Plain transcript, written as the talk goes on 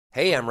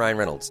Hey, I'm Ryan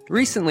Reynolds.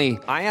 Recently,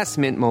 I asked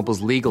Mint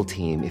Mobile's legal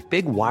team if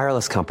big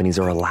wireless companies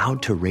are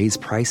allowed to raise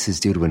prices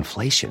due to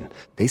inflation.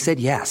 They said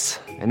yes.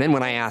 And then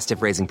when I asked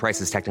if raising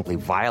prices technically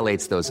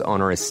violates those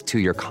onerous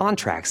two-year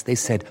contracts, they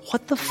said,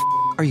 "What the f***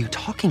 are you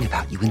talking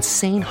about, you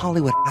insane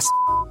Hollywood ass?"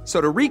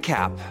 So to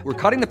recap,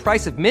 we're cutting the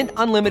price of Mint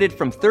Unlimited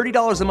from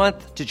 $30 a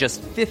month to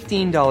just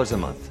 $15 a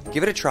month.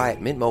 Give it a try at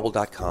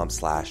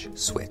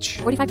mintmobile.com/switch.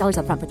 $45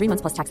 up front for 3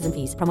 months plus taxes and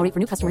fees. Promo rate for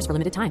new customers for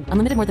limited time.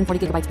 Unlimited more than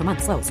 40 gigabytes per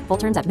month. Slows full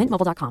terms at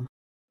mintmobile.com.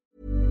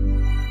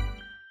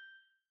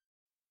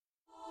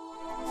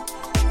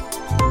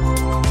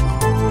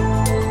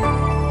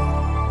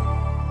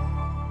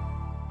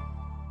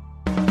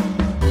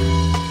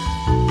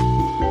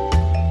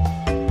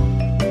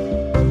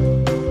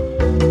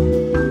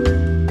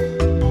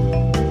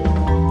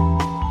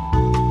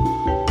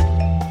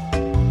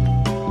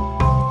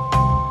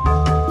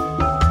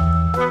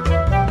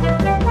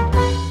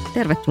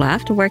 Tervetuloa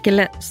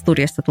Afterworkille,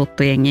 studiosta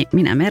tuttu jengi,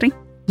 minä Meri,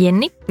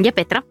 Jenni ja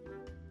Petra.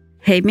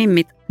 Hei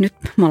mimmit, nyt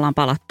me ollaan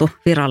palattu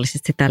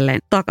virallisesti tälleen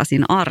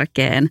takaisin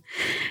arkeen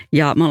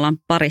ja me ollaan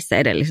parissa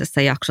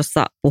edellisessä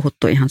jaksossa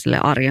puhuttu ihan sille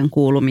arjen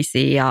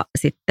kuulumisiin ja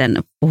sitten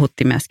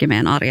puhuttiin myöskin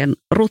meidän arjen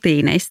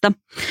rutiineista.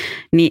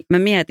 Niin mä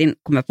mietin,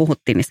 kun me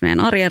puhuttiin niistä meidän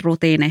arjen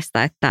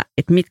rutiineista, että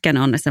mitkä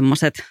ne on ne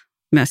semmoiset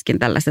myöskin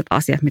tällaiset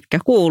asiat, mitkä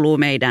kuuluu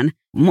meidän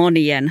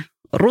monien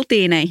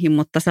rutiineihin,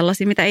 mutta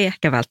sellaisia, mitä ei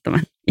ehkä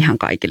välttämättä ihan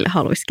kaikille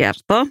haluaisi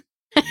kertoa.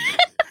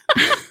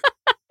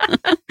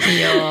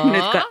 Joo.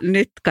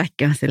 Nyt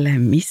kaikki on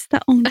silleen, mistä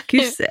on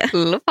kyse?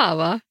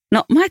 Lupaavaa.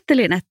 No mä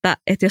ajattelin, että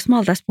jos me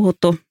oltaisiin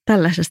puhuttu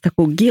tällaisesta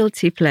kuin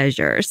guilty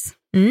pleasures.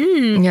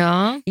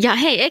 Joo. Ja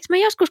hei, eikö me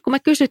joskus, kun me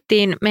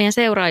kysyttiin meidän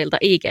seuraajilta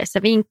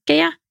IG:ssä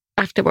vinkkejä,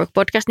 Afterwork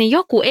Podcast, niin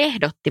joku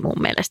ehdotti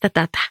mun mielestä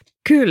tätä.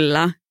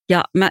 Kyllä.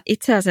 Ja mä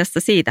itse asiassa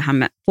siitähän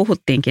me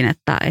puhuttiinkin,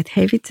 että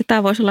hei vitsi,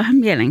 tämä voisi olla ihan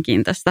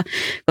mielenkiintoista,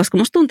 koska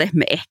musta tuntuu, että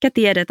me ehkä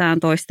tiedetään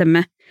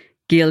toistemme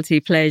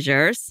guilty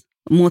pleasures,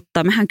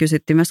 mutta mehän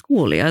kysyttiin myös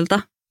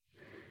kuulijoilta.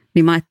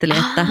 Niin mä ajattelin,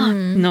 että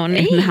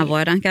mehän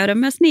voidaan käydä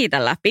myös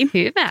niitä läpi.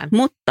 Hyvä.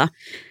 Mutta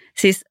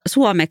siis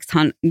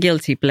suomeksihan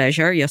guilty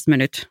pleasure, jos mä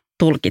nyt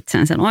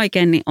tulkitsen sen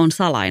oikein, niin on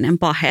salainen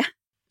pahe.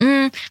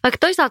 Vaikka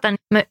toisaalta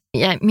mä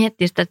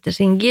miettin sitä, että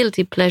siinä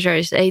guilty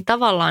pleasures ei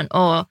tavallaan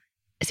ole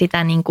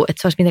sitä, niin kuin,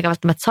 että se olisi mitenkään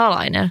välttämättä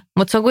salainen,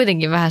 mutta se on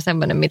kuitenkin vähän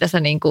semmoinen, mitä sä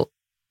niin kuin,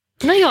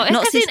 no joo,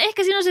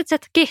 ehkä siinä on se, että sä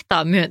et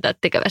kehtaa myöntää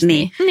tekevästi.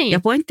 Niin. Ja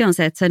pointti on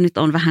se, että se nyt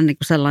on vähän niin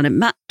kuin sellainen,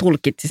 mä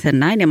tulkitsin sen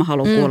näin ja mä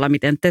haluan kuulla,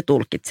 miten te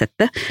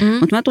tulkitsette,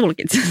 mutta mä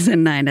tulkitsin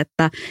sen näin,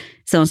 että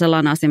se on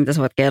sellainen asia, mitä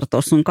sä voit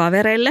kertoa sun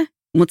kavereille,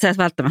 mutta sä et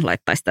välttämättä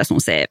laittaisi sitä sun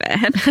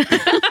CV:hen.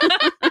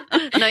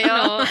 No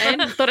joo, en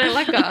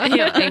todellakaan.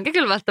 Enkä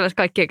kyllä välttämättä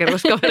kaikkia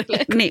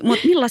kerroskaverille. Niin,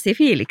 mutta millaisia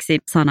fiiliksi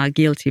sana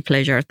guilty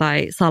pleasure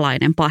tai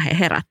salainen pahe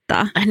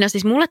herättää? No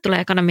siis mulle tulee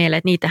ekana mieleen,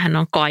 että niitähän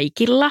on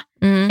kaikilla.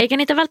 Eikä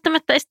niitä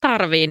välttämättä edes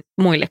tarvii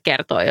muille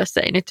kertoa, jos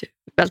ei nyt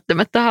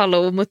välttämättä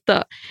halua.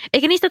 Mutta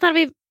eikä niistä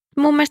tarvii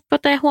mun mielestä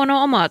potee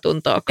huonoa omaa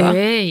tuntoakaan.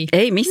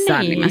 Ei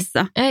missään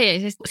nimessä. Ei,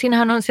 siis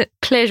siinähän on se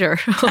pleasure.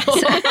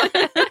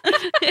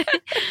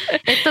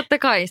 Että totta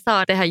kai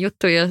saa tehdä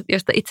juttuja,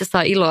 josta itse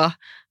saa iloa,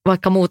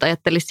 vaikka muuta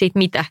ajattelisi siitä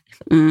mitä.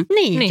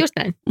 Niin, just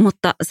näin.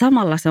 Mutta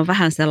samalla se on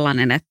vähän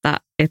sellainen, että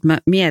mä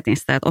mietin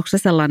sitä, että onko se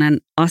sellainen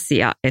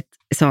asia, että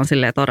se on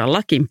silleen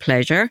todellakin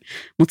pleasure,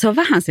 mutta se on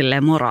vähän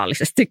silleen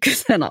moraalisesti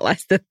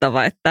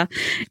kyseenalaistettava, että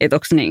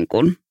onko niin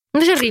kuin.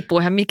 No se riippuu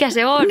ihan mikä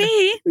se on.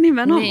 Niin,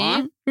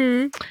 nimenomaan.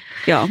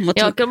 Joo,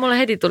 kyllä mulle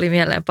heti tuli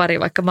mieleen pari,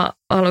 vaikka mä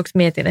aluksi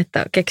mietin,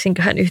 että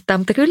keksinköhän yhtään,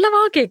 mutta kyllä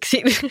mä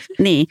keksin.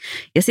 Niin,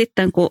 ja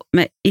sitten kun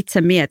mä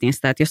itse mietin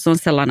sitä, että jos on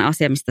sellainen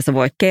asia, mistä sä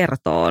voit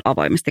kertoa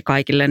avoimesti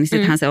kaikille, niin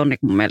sittenhän se on niin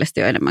mun mielestä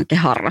jo enemmänkin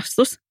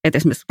harrastus. Että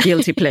esimerkiksi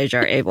guilty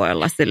pleasure ei voi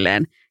olla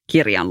silleen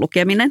kirjan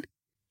lukeminen.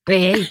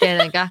 Ei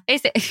tietenkään. Ei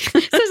se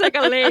on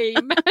aika lame.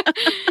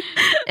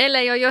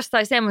 Ellei ole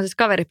jostain semmoisessa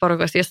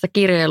kaveriporukassa, jossa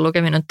kirjojen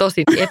lukeminen on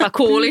tosi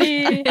epäkuuli.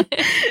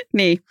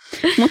 Niin,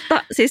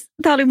 mutta siis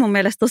tämä oli mun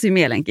mielestä tosi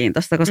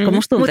mielenkiintoista, koska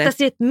musta tuntuu, mutta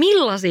sitten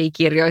millaisia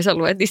kirjoja sä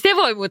luet, niin se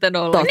voi muuten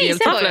olla. Niin,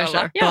 se voi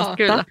olla. Joo,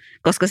 kyllä.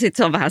 Koska sitten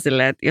se on vähän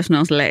silleen, että jos ne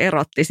on silleen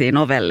erottisia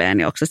novelleja,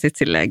 niin onko se sitten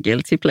silleen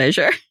guilty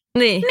pleasure?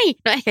 Niin.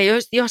 No ehkä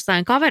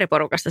jossain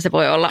kaveriporukassa se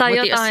voi olla.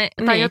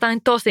 Tai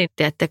jotain tosi,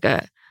 tiettekö.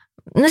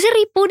 No se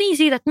riippuu niin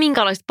siitä, että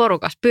minkälaista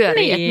porukassa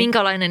pyörii, että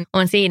minkälainen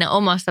on siinä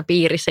omassa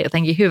piirissä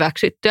jotenkin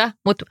hyväksyttyä,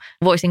 mutta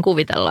voisin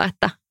kuvitella,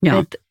 että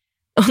on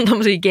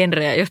tommosia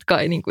genrejä, jotka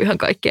ei niinku ihan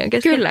kaikkien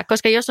kesken. Kyllä,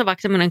 koska jos on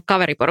vaikka semmoinen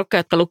kaveriporukka,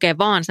 jotka lukee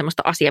vaan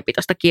semmoista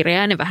asiapitoista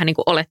kirjaa ja ne vähän niin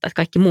kuin olettaa, että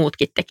kaikki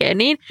muutkin tekee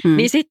niin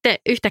sitten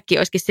yhtäkkiä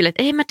olisikin silleen,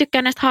 että ei mä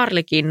tykkään näistä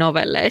Harlekin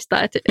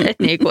novelleista, että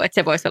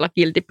se voisi olla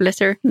guilty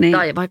pleasure. Niin.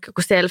 Tai vaikka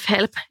joku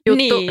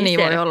self-help-juttu, niin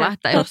voi olla,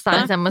 että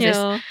jossain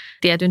semmoisissa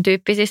tietyn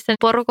tyyppisissä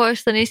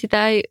porukoissa, niin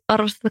sitä ei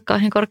arvosteta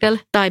kauhean korkealle.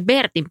 Tai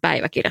Bertin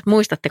päiväkirjat,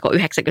 muistatteko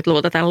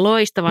 90-luvulta tämän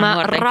loistavan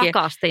nuorten Mä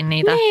rakastin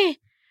niitä. Niin.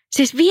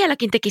 Siis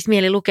vieläkin tekisi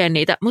mieli lukea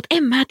niitä, mutta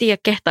en mä tiedä,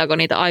 kehtaako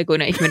niitä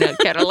aikuinen ihminen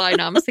kerran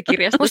lainaamassa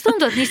kirjasta. Musta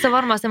tuntuu, että niissä on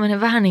varmaan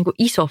semmoinen vähän niin kuin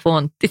iso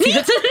fontti.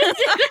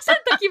 Sen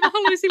takia mä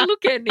haluaisin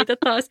lukea niitä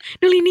taas.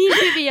 Ne oli niin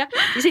hyviä.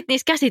 Ja sitten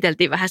niissä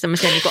käsiteltiin vähän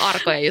semmoisia niin kuin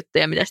arkoja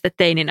juttuja, mitä sitten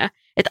teininä.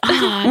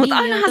 Mutta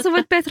ainahan sä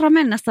voit Petra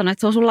mennä sanoa, että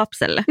se on sun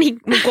lapselle. Niin,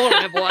 mun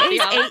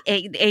 3-vuotiaalla.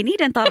 ei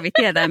niiden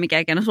tarvitse tietää, mikä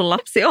ikinä sun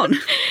lapsi on.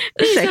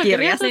 Se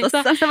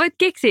kirjastossa. Sä voit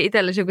keksiä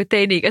itsellesi joku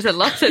teini-ikäisen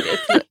lapsen,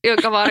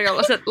 jonka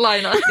varjolla sä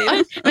lainaat niitä.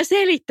 Mä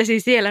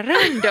selittäisin siellä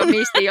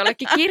randomisti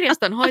jollekin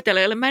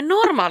kirjastonhoitajalle, jolle mä en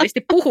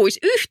normaalisti puhuisi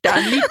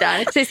yhtään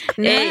mitään. Siis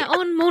ne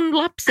on mun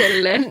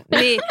lapselle.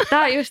 Niin,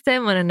 tää on just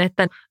semmoinen,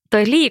 että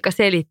toi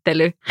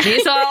liikaselittely,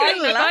 niin saa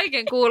aina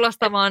kaiken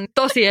kuulostamaan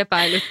tosi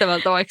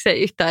epäilyttävältä, vaikka se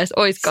ei yhtään edes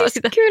oiskaan siis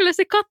sitä. Kyllä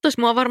se kattoisi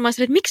mua varmaan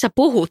silleen, että miksi sä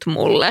puhut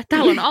mulle?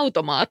 Täällä on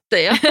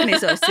automaatteja. Niin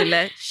se olisi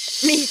silleen,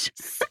 niin.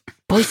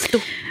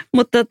 Poistu.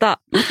 Mutta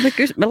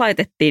me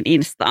laitettiin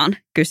Instaan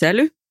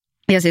kysely.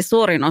 Ja siis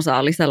suurin osa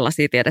oli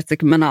sellaisia, tiedätkö,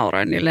 kun mä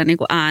nauroin niille niin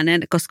kuin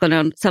ääneen, koska ne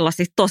on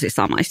sellaisia tosi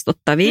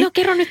samaistuttavia. No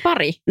kerro nyt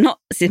pari. No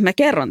siis mä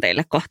kerron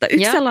teille kohta.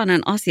 Yksi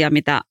sellainen asia,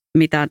 mitä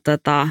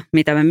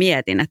mä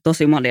mietin, että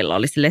tosi monilla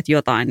oli silleen, että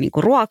jotain niin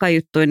kuin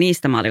ruokajuttuja,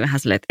 niistä mä olin vähän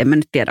silleen, että en mä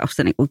nyt tiedä, onko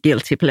se niin kuin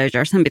guilty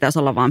pleasure, sen pitäisi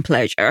olla vaan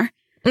pleasure.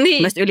 Niin.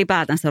 Mielestäni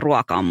ylipäätään se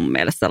ruoka on mun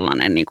mielestä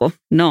sellainen niin kuin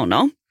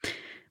no.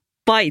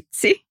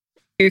 Paitsi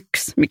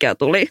yksi, mikä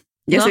tuli.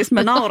 Ja siis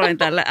mä nauroin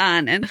tälle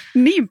äänen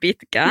niin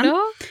pitkään.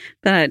 No.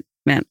 Tänään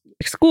meidän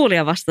yksi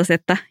kuulija vastasi,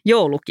 että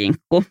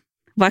joulukinkku,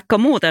 vaikka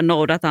muuten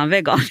noudataan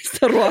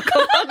vegaanista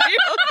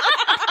ruokavaliota.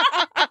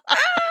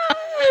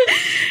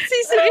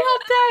 Siis se on ihan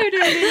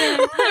täydellinen.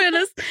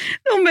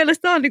 Mun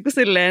mielestä tämä on niin kuin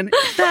silleen,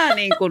 tämä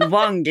niin kuin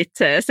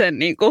vangitsee sen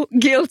niin kuin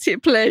guilty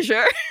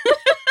pleasure.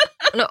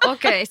 No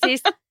okei,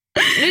 siis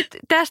nyt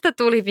tästä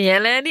tuli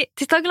mieleeni.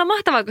 Siis tämä on kyllä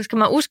mahtavaa, koska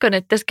mä uskon,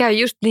 että tässä käy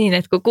just niin,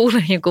 että kun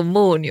kuulen jonkun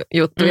muun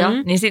juttuja,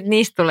 niin sit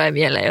niistä tulee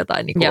mieleen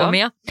jotain niin kuin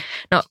omia.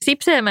 No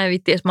sipsejä mä en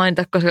vitti edes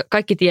mainita, koska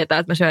kaikki tietää,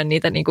 että mä syön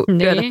niitä niin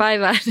kuin yötä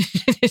päivää.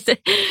 Se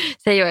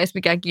ei ole edes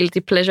mikään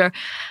guilty pleasure,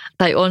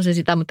 tai on se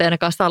sitä, mutta ei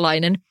ainakaan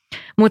salainen.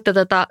 Mutta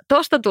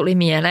tosta tuli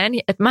mieleeni,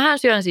 että mähän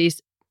syön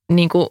siis,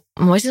 niin kuin,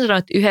 mä voisin sanoa,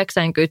 että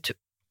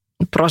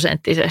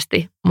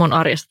 90% mun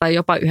arjesta, tai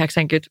jopa 90-95%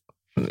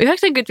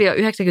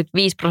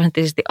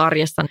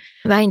 arjessa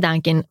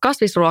vähintäänkin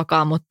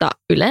kasvisruokaa, mutta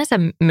yleensä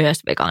myös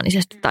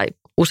vegaanisesti tai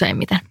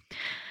useimmiten.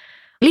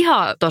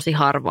 Lihaa tosi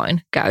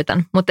harvoin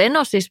käytän, mutta en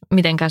ole siis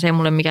mitenkään, se ei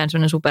mulle mikään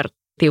sellainen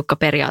supertiukka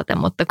periaate,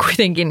 mutta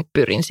kuitenkin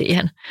pyrin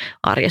siihen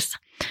arjessa.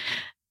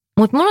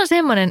 Mutta mulla on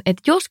semmoinen,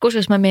 että joskus,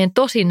 jos mä menen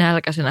tosi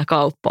nälkäisenä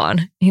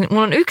kauppaan, niin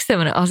mulla on yksi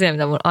semmoinen asia,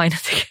 mitä mun aina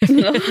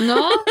tekee.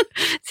 No.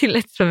 Sille,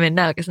 että mä menen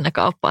nälkäisenä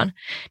kauppaan,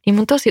 niin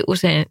mun tosi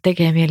usein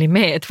tekee mieli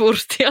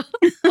meetwurstia.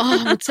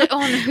 Mutta se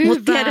on hyvä.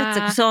 Mutta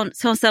tiedätkö, kun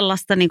se on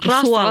sellaista niinku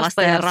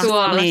suolasta ja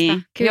rasvasta.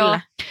 Niin, kyllä. Joo.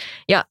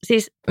 Ja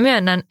siis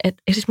myönnän,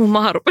 että siis mun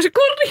maha rupesi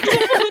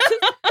kurrikumaan.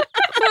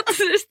 Mutta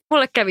siis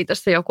mulle kävi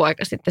tuossa joku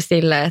aika sitten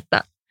silleen,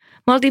 että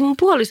me oltiin mun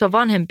puolison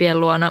vanhempien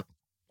luona.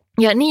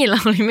 Ja niillä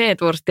oli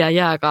meetwurstia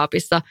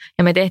jääkaapissa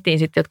ja me tehtiin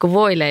sitten jotkut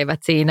voileivät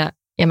siinä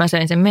ja mä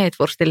söin sen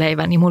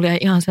meetwurstileivän, niin mulla jäi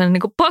ihan sellainen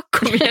niin kuin pakko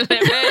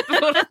mieleen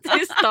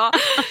meetwurstista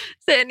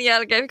sen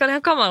jälkeen, mikä oli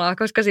ihan kamalaa,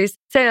 koska siis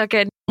sen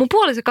jälkeen mun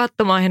puoliso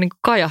katsomaan ihan niin kuin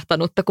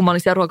kajahtanutta, kun mä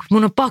olin siellä ruokassa,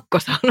 mun on pakko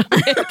saada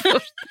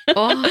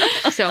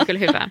meetwurstia. Se on kyllä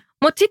hyvä.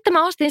 Mutta sitten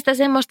mä ostin sitä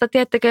semmoista,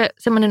 tiedättekö,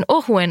 semmoinen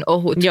ohuen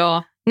ohut.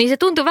 Joo. Niin se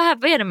tuntui vähän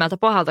pienemmältä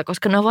pahalta,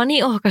 koska ne on vaan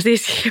niin ohkaisia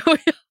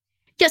sijuja.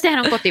 Ja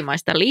sehän on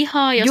kotimaista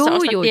lihaa, jos sä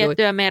ostat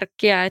tiettyä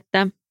merkkiä,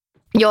 että...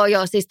 Joo,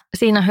 siis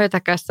siinä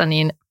hötäkässä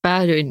niin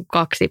päädyin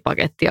 2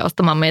 pakettia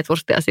ostamaan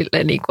meetwurstia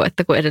silleen, niin kuin,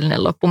 että kun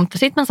edellinen loppui. Mutta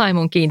sitten mä sain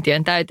mun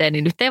kiintiön täyteen,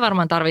 niin nyt ei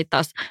varmaan tarvitse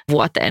taas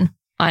vuoteen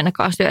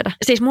ainakaan syödä.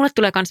 Siis mulle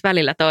tulee myös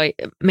välillä toi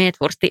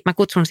meetwursti, mä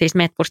kutsun siis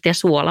meetwurstia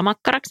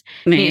suolamakkaraksi,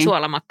 niin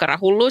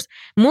suolamakkara-hulluus.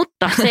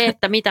 Mutta se,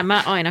 että mitä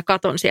mä aina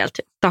katon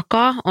sieltä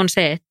takaa, on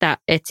se, että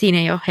siinä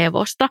ei ole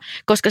hevosta.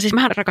 Koska siis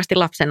mä rakastin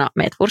lapsena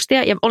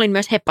meetwurstia ja olin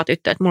myös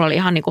heppatyttö, että mulla oli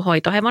ihan niin kuin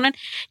hoitohevonen.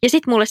 Ja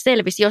sitten mulle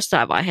selvisi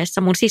jossain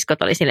vaiheessa, mun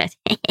siskot oli silleen,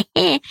 että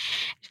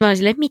mä olin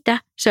silleen, mitä?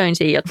 Söin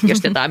siinä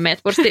just jotain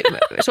meetwursti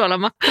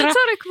suolamakkaraa.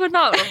 Sori, kun mä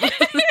nauran. Ja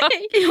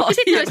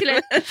sitten oli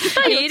silleen,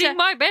 eating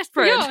my best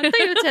friend. Joo,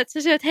 tajut että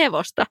sä syöt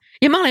hevosta.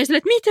 Ja mä olin silleen,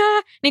 että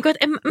mitä? Niin kuin,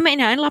 että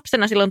minä en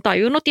lapsena silloin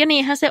tajunnut ja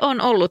niinhän se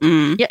on ollut.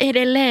 Ja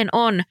edelleen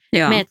on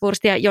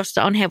meetwurstia,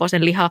 jossa on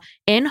hevosen liha.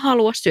 En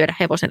halua syödä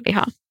hevosen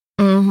lihaa.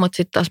 Mutta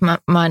sitten taas mä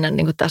aina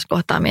niin kuin tässä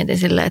kohtaa mietin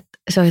silleen, että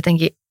se on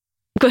jotenkin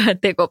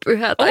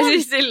tekopyhä. Tai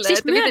siis silleen, siis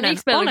että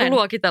miksi me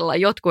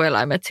luokitellaan jotkut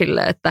eläimet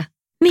silleen, että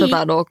tota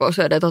on ok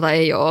syödä, tota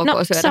ei ole ok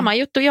syödä. Sama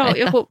juttu,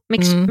 joku,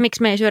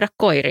 miksi me ei syödä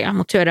koiria,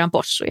 mutta syödään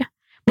possuja.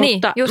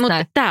 Niin, just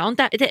näin. Tämä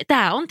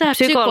on tämä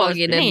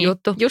psykologinen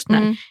juttu. Just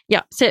näin.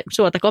 Ja se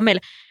suotakoon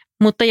meille.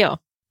 Mutta joo.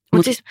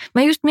 Mutta siis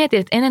mä just mietin,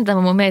 että ennen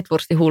tämä mun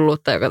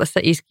meetwursti-hulluutta, joka tässä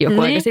iski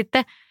joku aika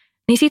sitten,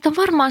 niin siitä on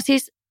varmaan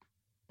siis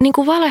niin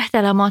kuin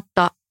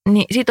valehtelematta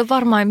niin siitä on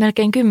varmaan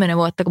melkein 10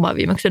 vuotta, kun mä oon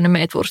viimeksi syönyt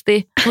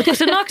meetwurstia. Mutta kun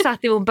se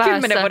naksahti mun päässä.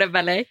 10 vuoden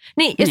välein.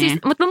 Niin, ja siis,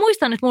 mutta mä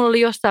muistan, että mulla oli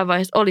jossain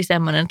vaiheessa oli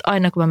semmoinen, että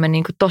aina kun mä menin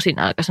niin tosi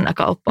nälkäisenä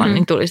kauppaan,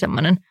 niin tuli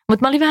semmoinen.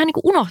 Mutta mä olin vähän niin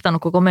kuin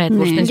unohtanut koko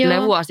meetwurstin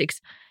silleen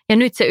vuosiksi. Ja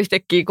nyt se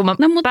yhtäkkiä, kun mä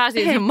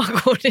pääsin sen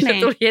makuun, niin se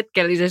tuli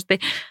hetkellisesti.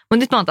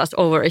 Mutta nyt mä oon taas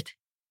over it.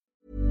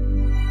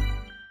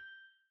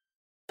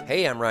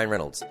 Hey, I'm Ryan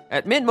Reynolds.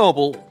 At Mint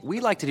Mobile,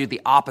 we like to do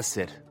the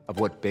opposite of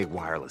what Big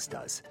Wireless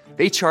does.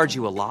 They charge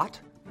you a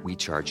lot, we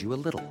charge you a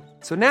little.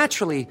 So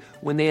naturally,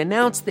 when they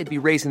announced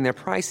they'd be raising their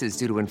prices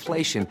due to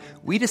inflation,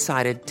 we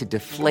decided to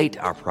deflate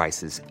our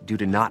prices due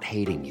to not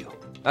hating you.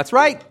 That's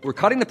right. We're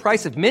cutting the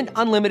price of Mint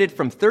Unlimited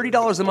from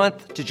 $30 a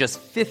month to just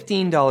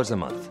 $15 a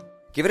month.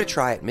 Give it a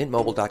try at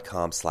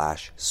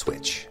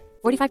mintmobile.com/switch.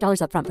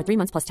 $45 up front for 3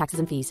 months plus taxes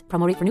and fees.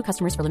 Promo rate for new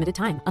customers for limited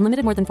time.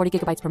 Unlimited more than 40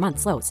 gigabytes per month.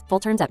 Slows full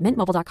terms at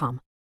mintmobile.com.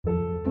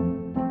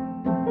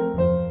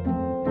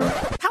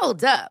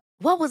 Hold up.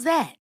 What was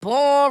that?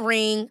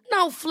 Boring.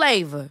 No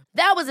flavor.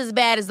 That was as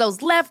bad as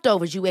those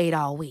leftovers you ate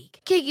all week.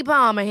 Keke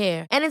Palmer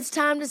here, and it's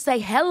time to say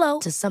hello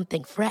to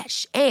something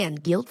fresh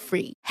and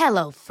guilt-free.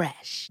 Hello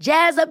Fresh.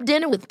 Jazz up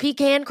dinner with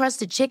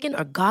pecan-crusted chicken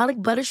or garlic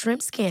butter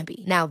shrimp scampi.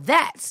 Now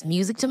that's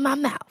music to my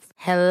mouth.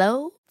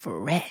 Hello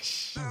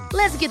Fresh.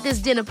 Let's get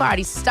this dinner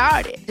party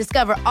started.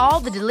 Discover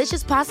all the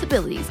delicious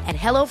possibilities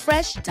at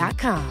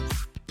hellofresh.com.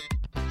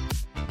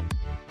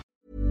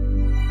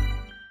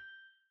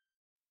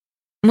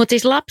 Mutta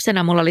siis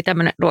lapsena mulla oli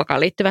tämmöinen ruokaan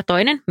liittyvä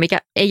toinen, mikä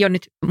ei ole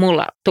nyt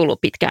mulla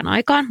tullut pitkään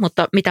aikaan,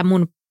 mutta mitä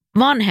mun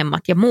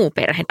vanhemmat ja muu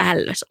perhe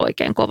ällös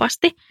oikein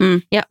kovasti.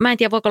 Ja mä en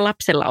tiedä, voiko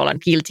lapsella olla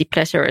guilty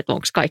pleasure, että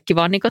onko kaikki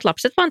vaan niin kuin, että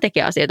lapset vaan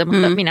tekee asioita,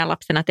 mutta minä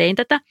lapsena tein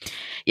tätä.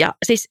 Ja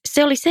siis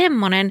se oli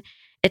semmoinen,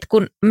 että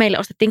kun meille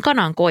ostettiin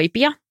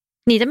kanankoipia,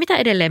 niitä mitä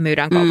edelleen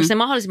myydään kaupassa, se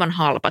mahdollisimman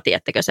halpa,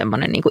 tiedättekö,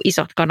 semmoinen niin kuin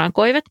isot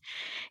kanankoivet.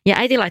 Ja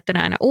äiti laittoi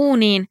ne aina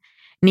uuniin,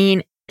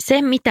 niin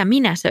se mitä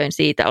minä söin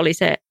siitä oli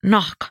se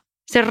nahka.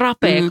 Se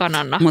rapea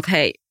kanannahka. Mutta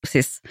hei,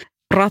 siis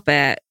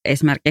rapea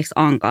esimerkiksi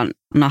ankan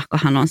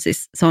nahkahan on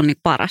siis, se on niin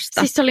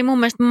parasta. Siis se oli mun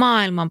mielestä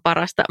maailman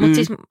parasta, mutta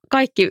siis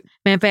kaikki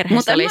meidän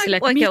perheessä oli silleen,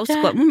 että mitä?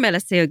 Uskoa. Mun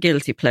mielestä se ei ole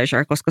guilty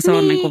pleasure, koska se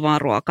on niin kuin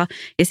vaan ruoka.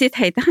 Ja sitten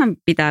hei, tähän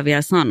pitää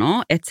vielä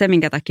sanoa, että se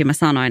minkä takia mä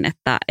sanoin,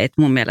 että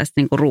mun mielestä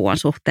niin kuin ruoan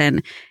suhteen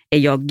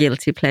ei ole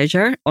guilty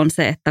pleasure, on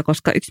se, että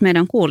koska yksi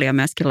meidän kuulija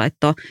myöskin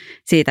laittoi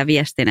siitä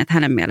viestin, että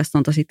hänen mielestä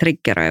on tosi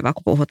triggeröivä,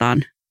 kun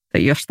puhutaan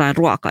jostain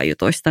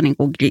ruokajutuista niin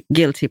kuin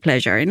guilty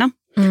pleasureina.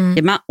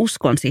 Ja mä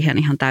uskon siihen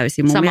ihan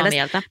täysin. Mun Samaa mielestä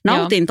mieltä.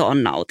 nautinto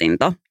on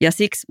nautinto. Ja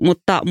siksi,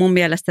 mutta mun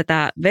mielestä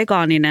tämä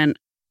vegaaninen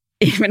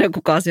ihminen,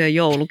 kuka syö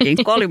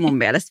joulukinkku, oli mun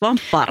mielestä vaan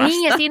parasta.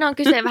 Niin, ja siinä on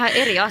kyse vähän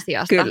eri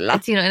asiasta. Kyllä.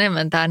 Että siinä on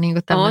enemmän tämä niinku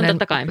tämmöinen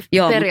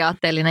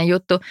periaatteellinen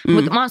juttu.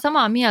 Mutta mä oon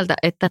samaa mieltä,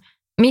 että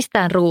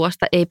mistään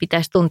ruuasta ei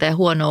pitäisi tuntea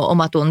huonoa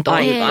omatuntoa.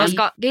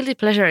 Koska guilty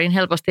pleasurein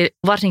helposti,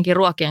 varsinkin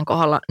ruokien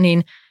kohdalla,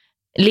 niin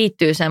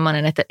liittyy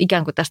semmoinen, että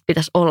ikään kuin tästä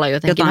pitäisi olla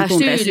jotenkin vähän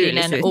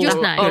syyllinen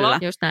olo.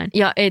 Just näin.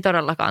 Ja ei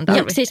todellakaan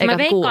tarvitse. Siis mä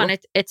veikkaan,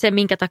 että se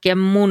minkä takia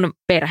mun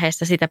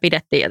perheessä sitä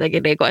pidettiin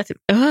jotenkin, että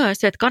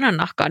syöt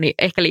kanannahkaa, niin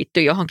ehkä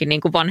liittyy johonkin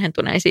niin kuin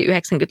vanhentuneisiin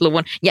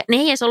 90-luvun. Ja ne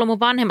ei edes ollut mun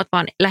vanhemmat,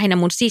 vaan lähinnä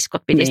mun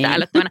siskot piti sitä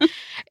älyttömänä.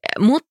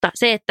 Mutta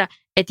se, että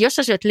jos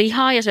sä syöt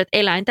lihaa ja syöt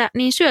eläintä,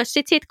 niin syö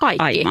sit siitä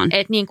kaikki.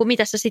 Että niin kuin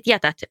mitä sä sit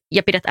jätät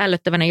ja pidät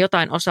ällöttävänä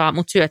jotain osaa,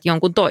 mutta syöt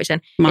jonkun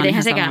toisen. Että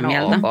eihän sekään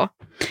ole ok.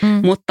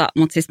 Mutta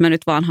siis mä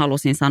nyt vaan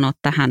halusin sanoa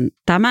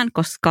tämän,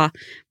 koska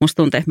musta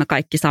tuntuu, että me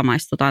kaikki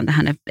samaistutaan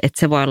tähän, että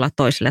se voi olla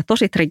toisille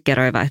tosi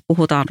triggeröivä, että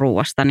puhutaan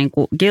ruuasta niin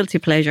kuin guilty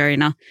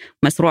pleasureina.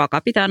 Mielestäni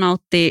ruokaa pitää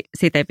nauttia,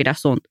 siitä ei pidä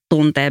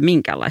tuntea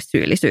minkäänlaista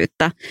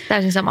syyllisyyttä.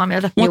 Täysin samaa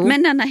mieltä. Mutta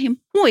mennään näihin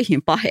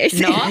muihin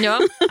paheisiin. No, joo,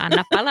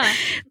 anna palaa.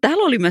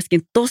 Täällä oli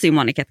myöskin tosi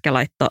moni, ketkä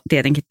laittoi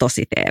tietenkin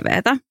tosi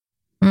TVtä.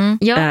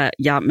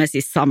 Ja me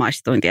siis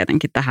samaistuin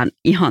tietenkin tähän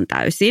ihan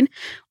täysin.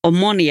 On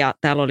monia,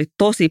 täällä oli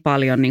tosi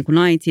paljon niin kuin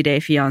 90 Day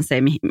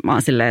Fiancé, mihin mä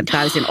oon silleen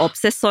täysin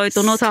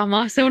obsessoitunut.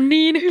 Sama, se on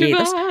niin hyvä.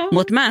 Kiitos.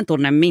 Mutta mä en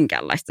tunne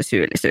minkäänlaista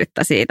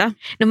syyllisyyttä siitä.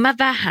 No mä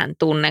vähän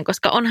tunnen,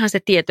 koska onhan se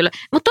tietyllä.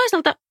 Mutta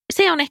toisaalta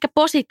se on ehkä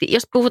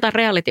jos puhutaan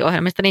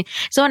reality-ohjelmista, niin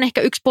se on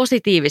ehkä yksi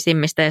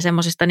positiivisimmista ja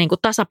semmoisista niin kuin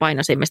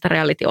tasapainoisimmista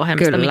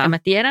reality-ohjelmista, mitä mä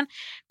tiedän.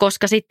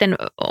 Koska sitten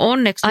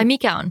onneksi... Ai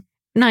mikä on?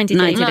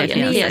 90 Day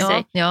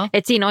Fiancé.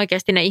 Että siinä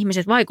oikeasti ne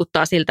ihmiset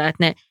vaikuttaa siltä,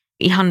 että ne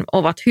ihan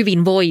ovat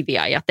hyvin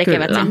voivia ja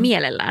tekevät sen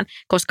mielellään.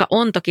 Koska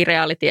on toki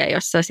realitya,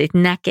 jossa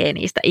sitten näkee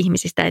niistä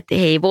ihmisistä, että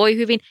he ei voi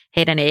hyvin.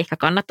 Heidän ei ehkä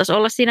kannattaisi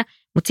olla siinä,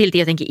 mutta silti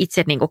jotenkin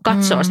itse niin kuin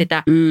katsoo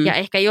sitä. Ja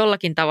ehkä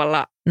jollakin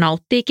tavalla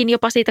nauttiikin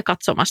jopa siitä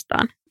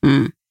katsomastaan.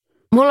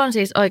 Mulla on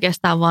siis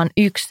oikeastaan vain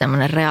yksi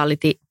semmoinen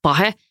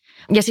reality-pahe.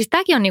 Ja siis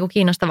tämäkin on niinku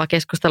kiinnostava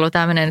keskustelu.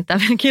 Tämä menee nyt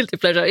tämmöinen guilty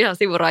pleasure ihan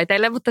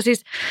sivuraiteille, mutta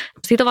siis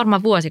siitä on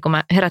varmaan vuosi, kun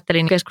mä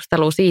herättelin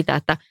keskustelua siitä,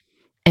 että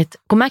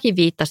kun mäkin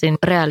viittasin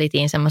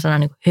realityin semmoisena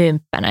niinku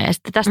hömppänä. Ja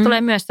sitten tästä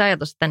tulee myös se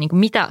ajatus, että niinku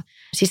mitä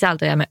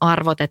sisältöjä me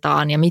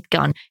arvotetaan ja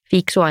mitkä on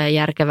fiksua ja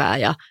järkevää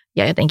ja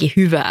jotenkin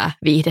hyvää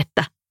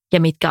viihdettä ja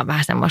mitkä on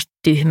vähän semmoista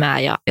tyhmää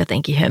ja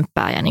jotenkin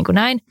hömppää ja niin kuin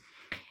näin.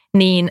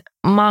 Niin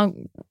mä oon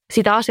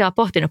sitä asiaa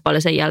pohtinut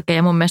paljon sen jälkeen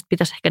ja mun mielestä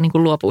pitäisi ehkä niin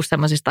kuin luopua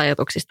sellaisista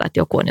ajatuksista, että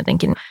joku on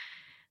jotenkin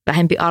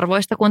vähempi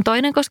arvoista kuin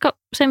toinen, koska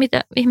se,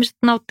 mitä ihmiset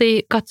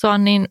nauttii katsoa,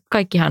 niin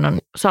kaikkihan on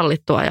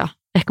sallittua ja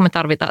ehkä me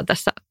tarvitaan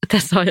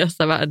tässä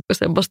ajassa vähän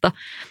semmoista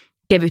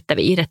kevyttä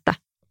viihdettä,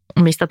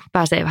 mistä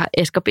pääsee vähän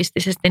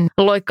eskapistisesti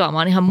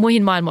loikkaamaan ihan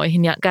muihin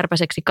maailmoihin ja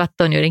kärpäiseksi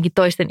kattoon joidenkin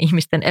toisten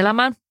ihmisten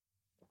elämään.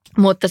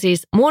 Mutta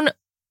siis mun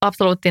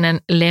absoluuttinen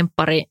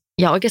lemppari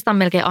ja oikeastaan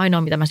melkein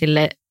ainoa, mitä mä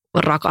sille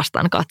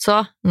rakastan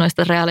katsoa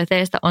noista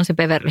realiteista, on se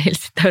Beverly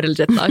Hillsin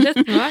täydelliset naiset.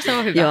 No, se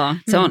on hyvä. Joo,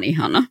 se on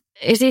ihana.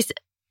 Ja siis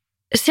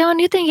se on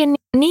jotenkin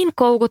niin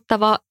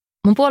koukuttava.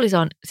 Mun puoliso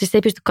on, siis se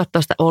ei pysty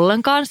katsoa sitä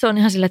ollenkaan. Se on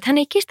ihan silleen, että hän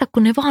ei kestä,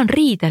 kun ne vaan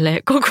riitelee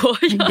koko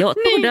ajan. Joo,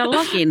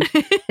 todellakin.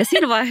 Ja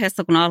siinä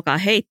vaiheessa, kun alkaa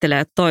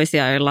heittelee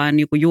toisia jollain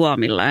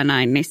juomilla ja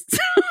näin, niin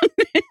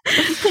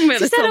mun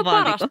mielestä siis se on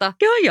parasta.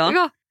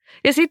 Joo.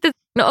 Ja sitten,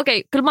 no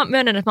okei, kyllä mä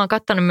myönnän, että mä oon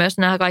katsonut myös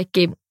nämä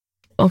kaikki,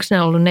 onko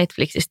ne ollut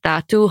Netflixissä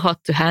tämä Too Hot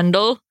to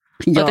Handle?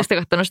 Oletteko te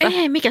katsonut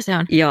sitä? Ei, mikä se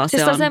on? Joo,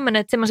 siis se on semmoinen,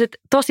 että semmoiset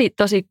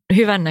tosi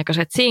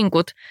hyvännäköiset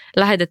sinkut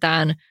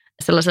lähetetään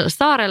sellaiselle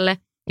saarelle,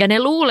 ja ne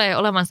luulee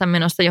olevansa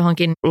menossa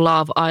johonkin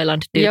Love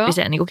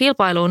Island-tyyppiseen niin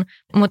kilpailuun,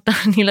 mutta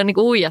niillä on niin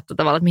uijattu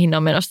tavallaan, että mihin ne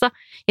on menossa.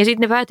 Ja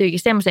sitten ne päätyykin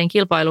semmoiseen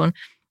kilpailuun,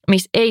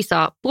 missä ei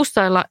saa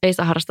pussailla, ei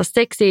saa harrastaa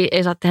seksiä,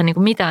 ei saa tehdä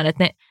niin mitään.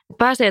 Että ne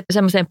pääsee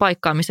semmoiseen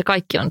paikkaan, missä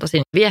kaikki on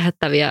tosi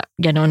viehättäviä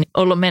ja ne on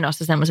ollut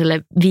menossa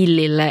semmoiselle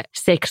villille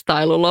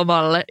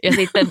sekstailulomalle. Ja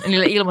sitten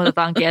niille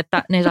ilmoitetaankin,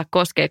 että ne ei saa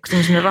koskea, kun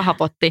semmoinen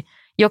rahapotti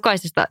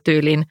jokaisesta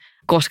tyylin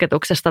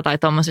kosketuksesta tai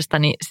tommosesta,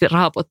 niin se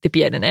rahapotti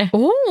pienenee.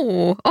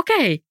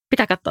 Okei.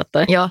 Pitää katsoa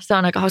toi. Joo, se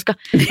on aika hauska.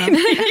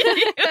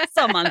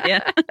 Saman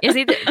tien. Ja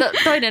sitten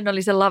toinen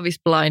oli se Love is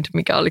Blind,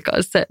 mikä oli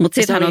kanssa se.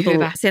 Mutta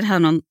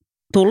siinähän on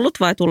tullut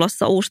vai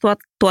tulossa uusi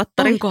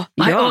tuottari? Onko?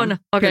 Ai joo, on.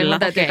 Okei, mä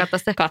täytyy katsoa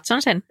se.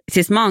 Katson sen.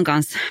 Siis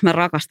mä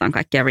rakastan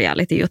kaikkia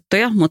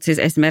reality-juttuja, mutta siis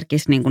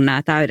esimerkiksi niin kuin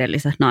nämä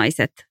täydelliset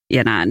naiset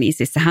ja nämä, niin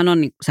siis sehän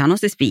on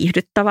siis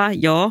viihdyttävää,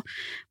 joo,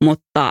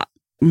 mutta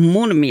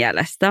mun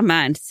mielestä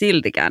mä en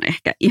siltikään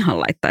ehkä ihan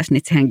laittaisi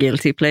niitä siihen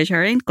guilty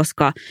pleasurein,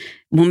 koska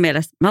mun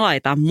mielestä mä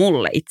laitan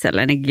mulle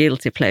itselleni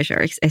guilty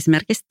pleasureiksi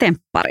esimerkiksi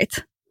tempparit,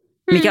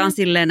 mikä on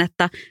silleen,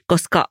 että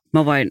koska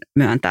mä voin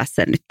myöntää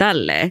sen nyt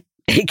tälleen,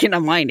 ikinä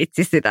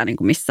mainitsi sitä niin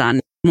kuin missään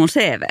mun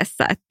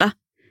CV:ssä, että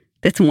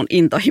mun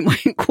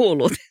intohimoihin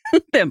kuuluu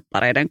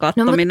temppareiden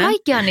katsominen. No mutta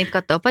kaikkiaan niitä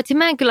katsoo, paitsi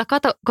mä en kyllä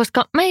katso,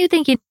 koska mä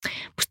jotenkin,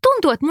 musta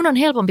tuntuu, että mun on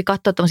helpompi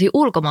katsoa tommosia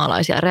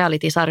ulkomaalaisia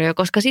reality-sarjoja,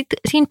 koska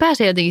siinä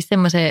pääsee jotenkin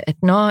semmoiseen,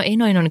 että no ei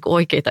noin ole niin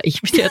oikeita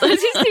ihmisiä. Tai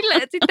siis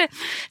silleen, että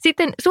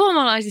sitten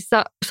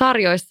suomalaisissa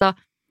sarjoissa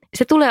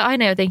se tulee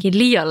aina jotenkin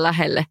liian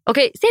lähelle.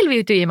 Okei,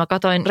 selviytyjiä mä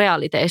katoin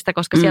realiteista,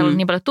 koska siellä on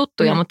niin paljon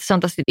tuttuja, mutta se on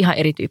taas ihan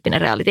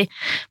erityyppinen reality.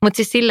 Mutta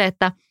siis silleen,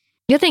 että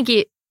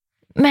jotenkin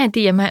mä en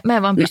tiedä, mä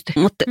en vaan pysty.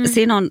 Mutta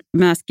siinä on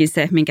myöskin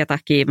se, minkä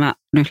takia mä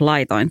nyt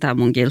laitoin tämän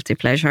mun guilty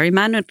pleasure.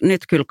 Mä en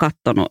nyt kyllä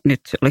katsonut,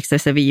 nyt oliko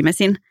se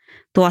viimeisin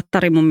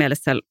tuottari. Mun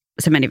mielestä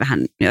se meni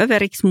vähän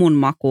överiksi mun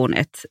makuun,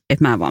 että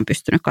mä en vaan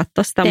pystynyt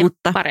katsoa sitä.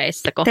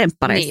 Temppareissako?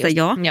 Temppareissa, niin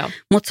joo.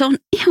 Mutta se on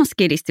ihan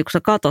skidisti, kun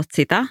sä katot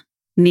sitä,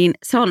 niin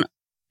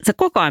sä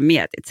koko ajan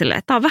mietit silleen,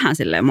 että tää on vähän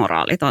silleen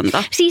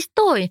moraalitonta. Siis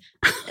toi,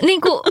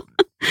 niinku,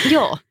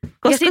 joo.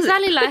 Ja siis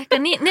välillä ehkä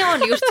ne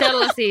on just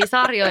sellaisia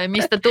sarjoja,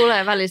 mistä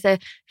tulee välillä se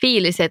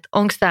fiilis, että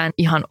onko tämä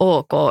ihan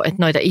ok, että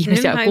noita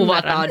ihmisiä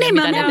kuvataan ja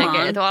mitä ne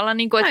tekee. Tavallaan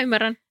niin kuin, mä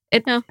ymmärrän.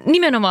 Että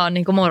nimenomaan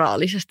niin kuin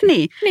moraalisesti.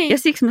 Niin, ja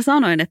siksi mä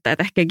sanoin, että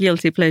ehkä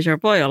guilty pleasure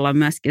voi olla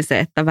myöskin se,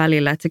 että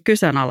välillä että se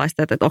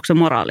kyseenalaista, että onko se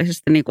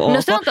moraalisesti niin kuin ok.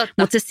 No se on totta.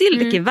 Mutta se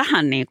siltikin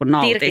vähän niin kuin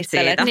nautit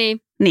siitä.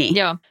 Niin.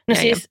 Joo. No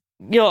siis,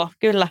 joo,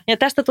 kyllä. Ja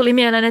tästä tuli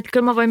mieleen, että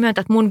kyllä mä voin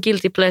myöntää, että mun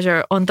guilty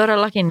pleasure on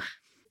todellakin,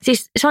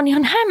 siis se on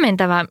ihan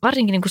hämmentävää,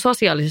 varsinkin niin kuin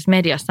sosiaalisessa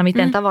mediassa,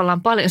 miten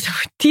tavallaan paljon se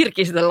voi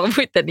tirkistellä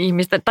muiden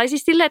ihmisten. Tai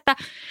siis silleen,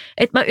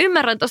 että mä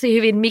ymmärrän tosi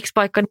hyvin, miksi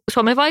vaikka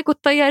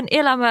somevaikuttajien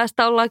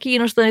elämästä ollaan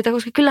kiinnostuneita,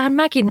 koska kyllähän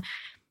mäkin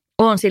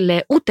oon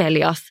silleen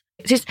utelias.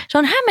 Siis se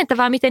on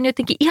hämmentävää, miten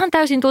jotenkin ihan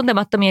täysin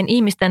tuntemattomien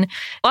ihmisten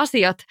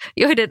asiat,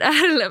 joiden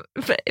äärelle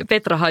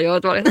Petra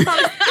hajoaa tuolla.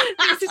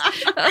 Siis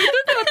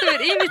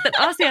tuntemattomien ihmisten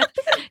asiat,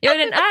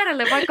 joiden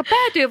äärelle vaikka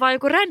päätyy vain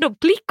joku random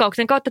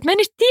klikkauksen kautta, että mä en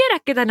edes tiedä,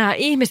 ketä nämä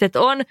ihmiset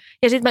on.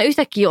 Ja sitten mä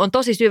yhtäkkiä on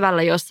tosi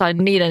syvällä jossain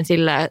niiden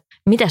sillä,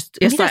 mitäs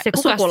se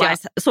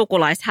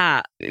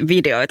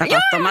sukulaishäävideoita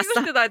katsomassa.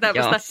 Joo, jotain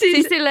tämmöistä.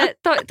 Siis sille,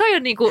 toi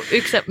on niinku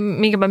yksi,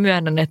 minkä mä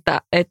myönnän,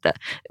 että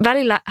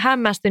välillä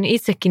hämmästyn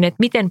itsekin, että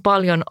miten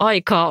paljon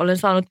aikaa olen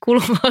saanut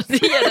kulumaan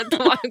siihen, että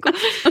mä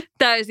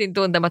täysin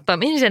tuntematta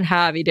ihmisen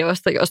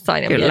häävideosta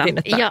jossain ja mietin,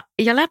 että...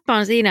 Ja läppä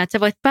on siinä, että sä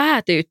voit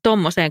päätyä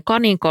tommoseen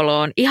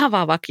kaninkoloon ihan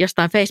vaan vaikka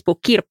jostain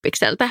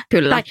Facebook-kirppikseltä.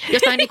 Kyllä. Tai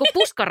jostain niinku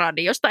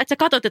puskaradiosta, että sä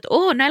katsot, että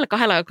näillä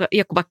kahdella on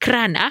joku vaikka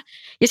kränä.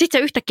 Ja sit sä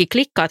yhtäkkiä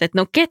klikkaat, että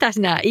no ketäs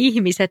nämä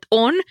ihmiset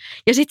on.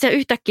 Ja sit sä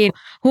yhtäkkiä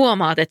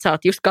huomaat, että sä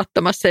oot just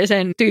katsomassa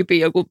sen tyypin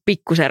joku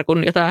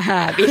pikkuserkun jotain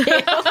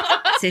häävideoa.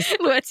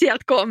 luet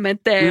sieltä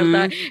kommentteja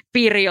joltain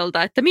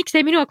Pirjolta, että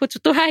miksei minua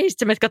kutsuttu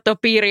häissä, että katsoo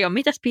Pirjon.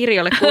 Mitäs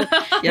Pirjolle kuuluu?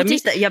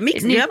 ja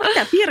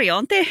mitä Pirjo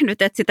on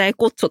tehnyt, että sitä ei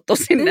kutsuttu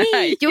sinne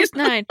Niin, just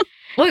näin.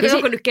 Voiko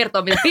joku nyt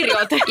kertoa, mitä Pirjo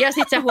on tehnyt? Ja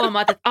sitten sä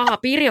huomaat, että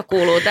Pirjo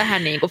kuuluu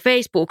tähän niin kuin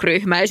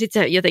Facebook-ryhmään. Ja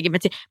sitten sä jotenkin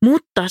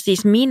mutta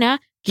siis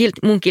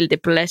mun guilty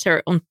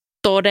pleasure on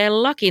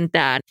todellakin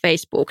tämä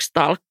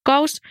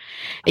Facebook-stalkkaus.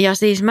 Ja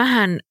siis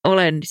mähän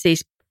olen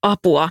siis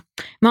apua.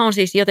 Mä oon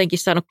siis jotenkin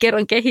saanut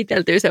kerran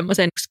kehiteltyä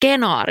semmoisen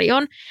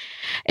skenaarion,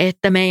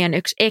 että meidän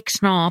yksi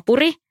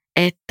ex-naapuri,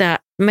 että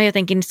mä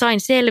jotenkin sain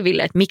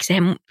selville, että miksi he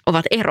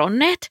ovat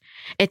eronneet.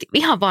 Että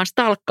ihan vaan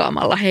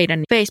stalkkaamalla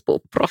heidän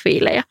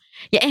Facebook-profiileja.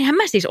 Ja enhän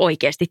mä siis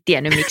oikeasti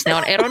tiennyt, miksi ne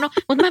on eronnut,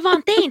 mutta mä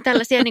vaan tein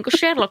tällaisia niin kuin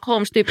Sherlock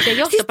Holmes-tyyppisiä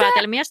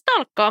johtopäätelmiä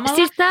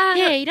stalkkaamalla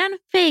heidän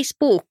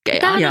Facebookeja.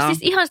 Tämä on siis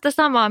ihan sitä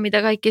samaa,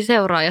 mitä kaikki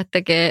seuraajat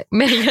tekee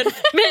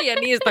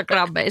meidän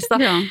Instagrameissa.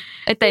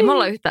 Että ei me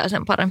olla yhtään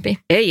sen parempi.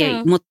 Ei,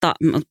 mutta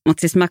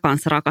siis mä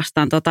kanssa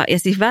rakastan Ja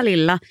siis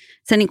välillä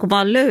sä niin kuin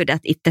vaan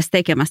löydät itse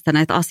tekemästä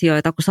näitä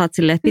asioita, kun sä oot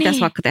silleen, että pitäisi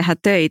vaikka tehdä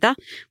töitä.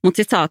 Mutta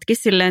sit sä ootkin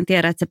silleen,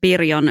 tiedät sä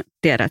Pirjon,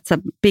 tiedät sä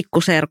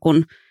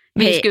pikkuserkun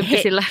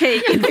 50-sillä.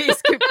 Heikin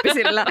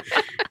 50-sillä.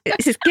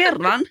 Siis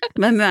kerran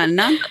mä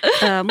myönnän,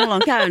 mulla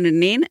on käynyt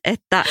niin,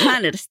 että mä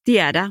en edes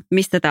tiedä,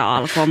 mistä tämä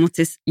alkoi, mutta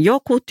siis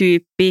joku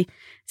tyyppi,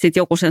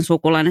 sitten joku sen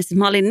sukulainen, siis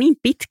mä olin niin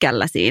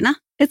pitkällä siinä,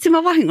 että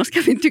mä vahingossa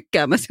kävin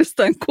tykkäämässä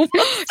jostain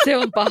kuvasta. Se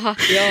on paha,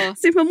 joo.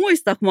 Sitten mä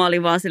muistan, kun mä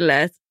olin vaan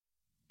silleen,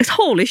 että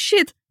holy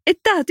shit.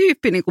 Että tämä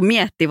tyyppi niinku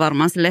mietti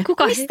varmaan silleen,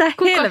 mistä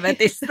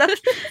helvetistä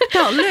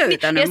tämä on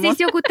löytänyt. Ja siis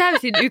joku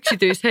täysin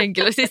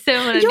yksityishenkilö, siis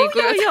semmoinen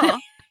joo.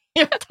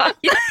 Jotain.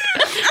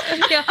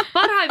 Ja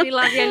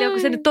parhaimmillaan vielä joku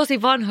sen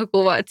tosi vanha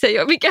kuva, että se ei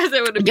ole mikään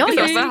semmoinen, mikä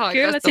on vähän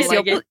aikaa. Siis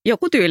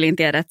joku tyyliin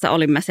tiedä, että sä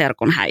olimme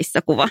serkun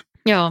häissä kuva.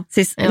 Joo.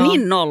 Siis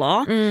niin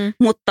noloa,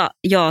 mutta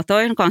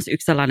toi on myös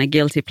yksi sellainen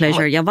guilty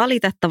pleasure. Ja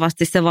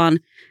valitettavasti se vaan,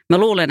 mä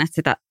luulen, että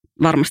sitä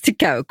varmasti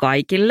käy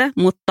kaikille,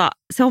 mutta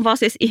se on vaan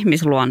siis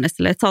ihmisluonne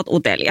sille, että sä oot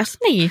utelias.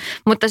 Niin,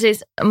 mutta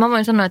siis mä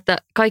voin sanoa, että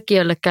kaikki,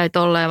 joille käy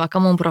tolleen vaikka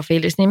mun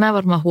profiilissa, niin mä en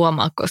varmaan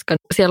huomaa, koska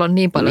siellä on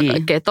niin paljon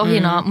kaikkea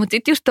tohinaa. Mutta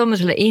sitten just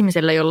tommoselle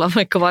ihmiselle, jolla on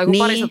vaikka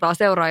parisataa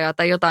seuraajaa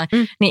tai jotain,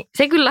 niin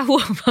se kyllä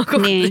huomaa,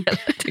 kun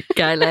siellä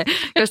tykkäilee,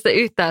 jos se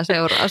yhtään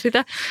seuraa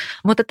sitä.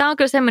 Mutta tämä on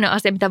kyllä semmoinen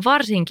asia, mitä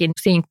varsinkin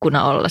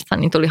sinkkuna ollessa,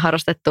 niin tuli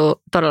harrastettua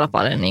todella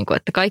paljon, niin kuin,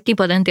 että kaikki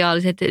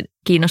potentiaaliset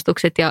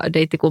kiinnostukset ja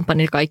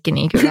deittikumppanit kaikki,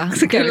 niin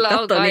kyllä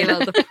on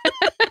kaileltu.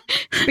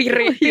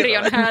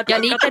 Pirjon häät.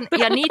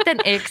 Ja niiden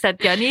eksät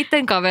ja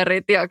niiden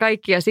kaverit ja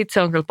kaikki. Ja sitten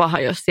se on kyllä paha,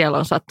 jos siellä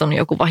on sattunut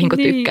joku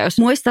vahinkotykkäys.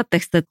 Niin.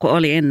 Muistatteko, että kun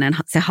oli ennen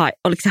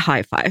oliko se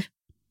High Five,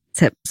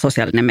 se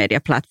sosiaalinen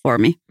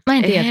media-platformi? Mä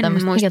en tiedä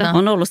tämmöistä.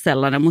 On ollut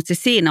sellainen, mutta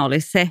siis siinä oli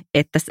se,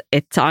 että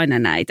sä aina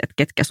näit, että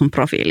ketkä sun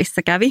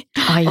profiilissa kävi.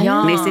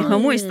 Niin siis mä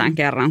muistan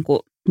kerran, kun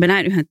mä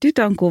näin yhden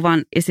tytön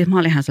kuvan ja siis mä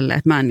olin ihan silleen,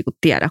 että mä en niinku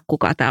tiedä,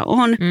 kuka tää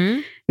on.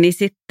 Niin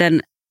sitten,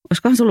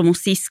 olisikohan se ollut mun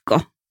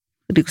sisko,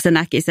 niin kun se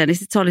näki sen, niin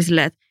sitten se oli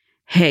silleen, että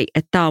hei,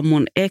 että tää on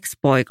mun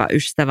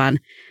ex-poikaystävän,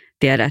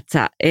 tiedät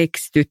sä,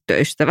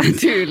 ex-tyttöystävän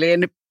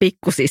tyyliin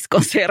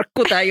pikkusiskon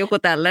serkku tai joku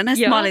tällainen.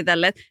 Sitten mä olin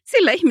tälleen, että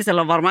sillä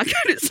ihmisellä on varmaan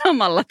käynyt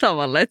samalla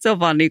tavalla, että se on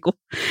vaan niinku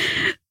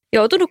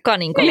joutunut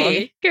kaninkoloon.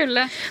 Niin,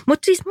 kyllä.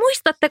 Mutta siis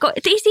muistatteko,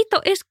 että ei siitä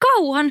ole edes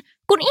kauan,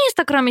 kun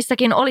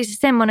Instagramissakin olisi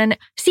semmoinen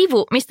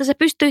sivu, mistä sä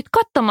pystyit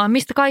katsomaan,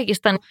 mistä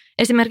kaikista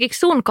esimerkiksi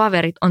sun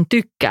kaverit on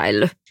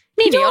tykkäillyt.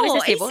 Niin oli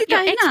se sivu. Ei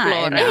sitä enää.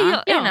 Ei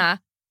ole enää.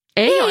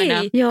 Ei ole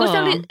enää. Kun se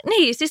oli,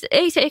 niin, siis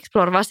ei se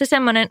Explore, vaan se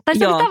semmoinen, tai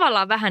se oli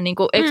tavallaan vähän niin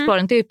kuin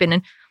Exploren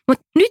tyyppinen.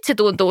 Mutta nyt se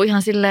tuntuu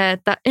ihan silleen,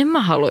 että en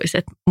mä haluaisi,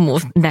 että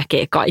muut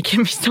näkee kaiken,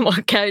 mistä mä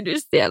oon käynyt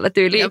siellä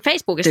tyyliin.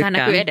 Facebookissa hän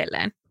näkyy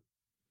edelleen.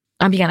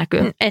 Mikä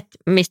näkyy? Että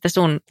mistä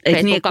sun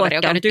Facebook-kaveri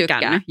on käynyt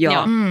tykkää.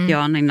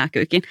 Joo, niin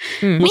näkyykin.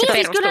 Mutta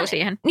siis perustuu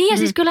siihen. Niin ja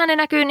siis kyllähän ne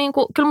näkyy, niin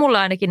kuin, kyllä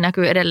mulla ainakin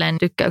näkyy edelleen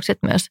tykkäykset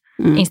myös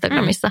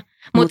Instagramissa.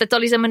 Mutta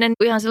oli semmoinen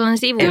ihan sellainen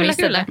sivu,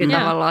 missä näkyy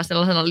tavallaan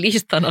sellaisena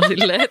listana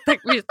silleen, että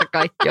mistä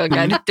kaikki on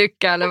käynyt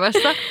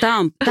tykkäälemässä.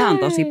 Tämä on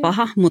tosi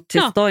paha, mutta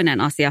siis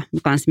toinen asia,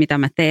 mitä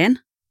mä teen,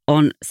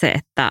 on se,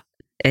 että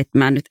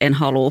mä nyt en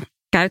halua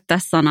käyttää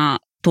sanaa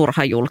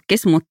turha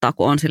julkis, mutta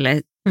kun on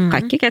silleen,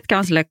 kaikki ketkä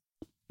on silleen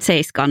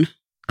seiskan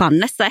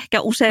kannessa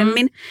ehkä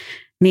useammin,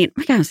 niin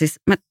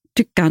mä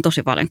tykkään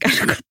tosi paljon käydä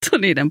katsoa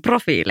niiden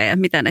profiileja,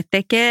 mitä ne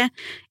tekee,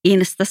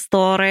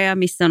 Instastoreja,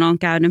 missä ne on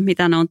käynyt,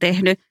 mitä ne on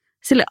tehnyt,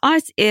 sille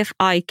as if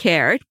I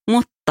cared,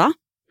 mutta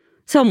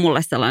se on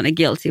mulle sellainen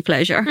guilty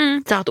pleasure.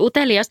 Sä oot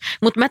utelias,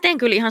 mutta mä teen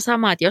kyllä ihan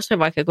samaa, että jos on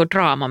vaikka joku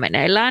draama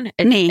meneillään,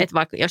 että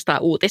vaikka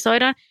jostain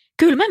uutisoidaan,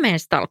 kyllä mä menen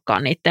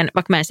stalkkaan niiden,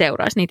 vaikka mä en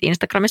seuraisi niitä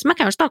Instagramissa. Mä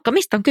käyn stalkkaan,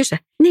 mistä on kyse?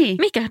 Niin.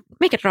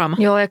 Mikä draama?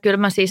 Joo, ja kyllä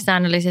mä siis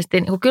säännöllisesti,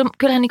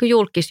 kyllähän niin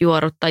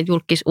julkisjuorut tai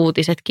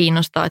julkisuutiset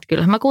kiinnostaa. Että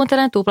kyllähän mä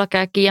kuuntelen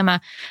tuplakääkkiä ja mä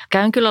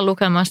käyn kyllä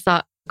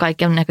lukemassa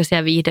kaiken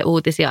näköisiä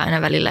viihdeuutisia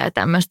aina välillä ja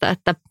tämmöistä,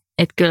 että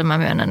kyllä mä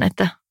myönnän,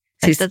 että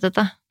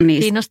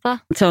kiinnostaa.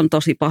 Se on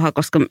tosi paha,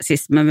 koska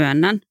siis mä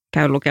myönnän,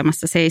 käyn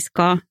lukemassa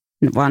Seiskaa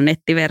vaan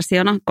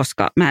nettiversiona,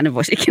 koska mä en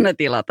voisi ikinä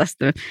tilata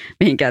sitä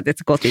mihinkään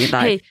kotiin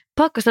tai Hei,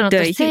 pakko sanoa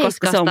töihin,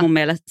 koska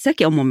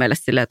sekin on mun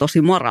mielestä silleen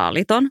tosi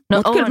moraaliton. No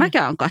mutta kyllä mä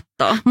käyn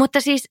kattoo.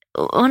 Mutta siis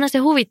onhan se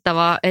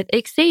huvittavaa, että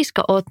eikö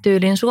Seiska ole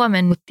tyylin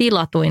Suomen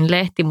tilatuin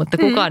lehti, mutta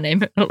kukaan ei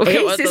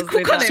lukemassa siis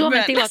kukaan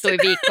Suomen tilatuin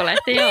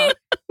viikkolehti, joo.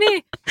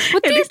 Niin,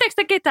 mutta tiedättekö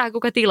te ketään,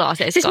 kuka tilaa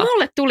Seiskaa? Siis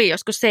mulle tuli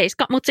joskus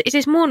Seiska, mutta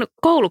siis mun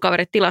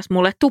koulukaverit tilas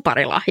mulle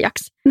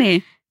tuparilahjaksi.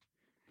 Niin.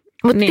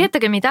 Mutta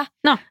tiedättekö mitä?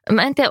 No.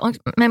 Mä en tiedä,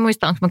 mä en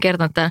muista, onko mä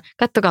kertonut tämän.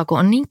 Kattokaa, kun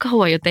on niin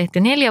kauan jo tehty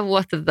 4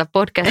 vuotta tätä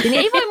podcastia,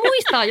 niin ei voi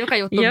muistaa joka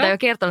juttu, mitä jo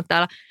kertonut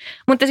täällä.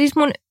 Mutta siis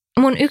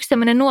mun yksi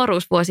tämmöinen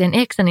nuoruusvuosien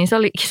eksä, niin se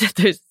oli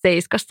töissä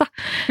Seiskassa.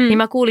 Niin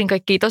mä kuulin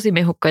kaikkia tosi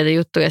mehukkaita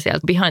juttuja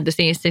sieltä behind the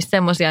scenes, siis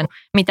semmoisia,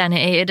 mitä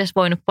ne ei edes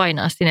voinut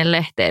painaa sinne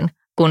lehteen,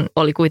 kun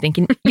oli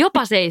kuitenkin,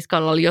 jopa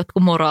Seiskalla oli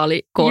jotkut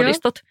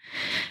moraalikoodistot.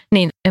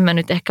 Niin en mä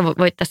nyt ehkä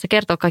voi tässä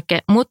kertoa kaikkea,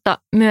 mutta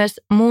myös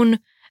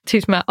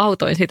siis mä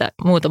autoin sitä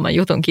muutaman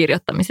jutun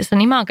kirjoittamisessa,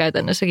 niin mä oon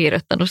käytännössä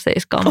kirjoittanut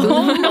Seiskaan.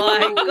 Oh my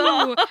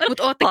god!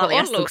 Mutta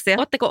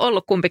ootteko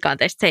ollut kumpikaan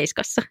teistä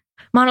Seiskassa?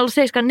 Mä oon ollut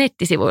Seiskan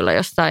nettisivuilla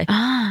jossain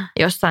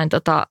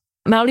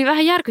mä olin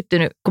vähän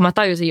järkyttynyt, kun mä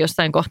tajusin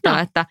jossain kohtaa,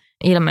 että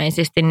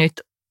ilmeisesti nyt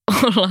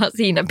ollaan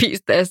siinä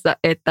pisteessä,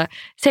 että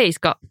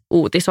Seiska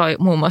uutisoi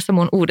muun muassa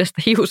mun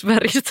uudesta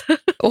hiusväristä.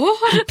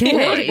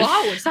 Okay.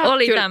 Wow,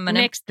 oli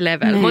tämmönen next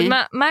level.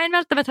 Mutta mä en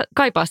välttämättä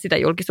kaipaa sitä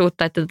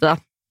julkisuutta, että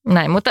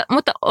näin,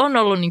 mutta on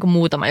ollut niinku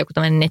muutama joku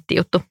tämmöinen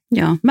nettijuttu.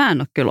 Joo, mä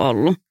en ole kyllä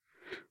ollut,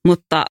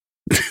 mutta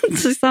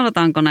siis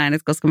sanotaanko näin,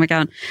 että koska mä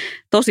käyn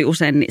tosi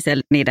usein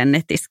niiden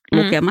netissä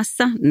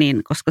lukemassa,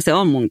 niin koska se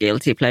on mun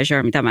guilty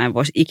pleasure, mitä mä en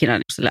voisi ikinä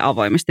sille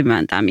avoimesti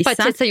myöntää missään.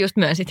 Paitsi, että sä just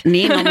myönsit.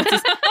 Niin, no, mutta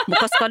siis,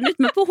 koska nyt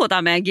me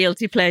puhutaan meidän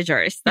guilty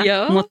pleasureista,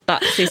 mutta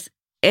siis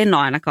en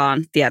ole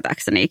ainakaan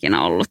tietääkseni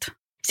ikinä ollut.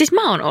 Siis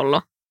mä oon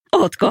ollut.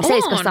 Ootko?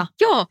 Seiskassa?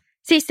 Joo,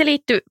 siis se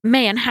liittyy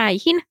meidän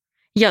häihin.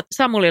 Ja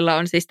Samulilla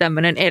on siis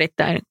tämmöinen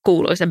erittäin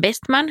kuuluisa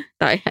bestman,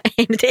 tai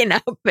ei nyt enää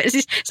ole,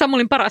 siis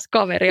Samulin paras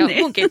kaveri ja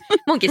munkin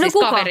no siis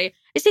kuka? Kaveri.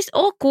 Ja siis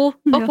Oku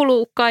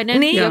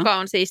Luukkainen, joka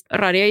on siis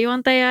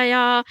radiojuontaja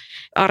ja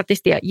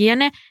artisti ja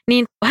jne.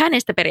 Niin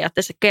hänestä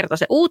periaatteessa kertoi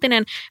se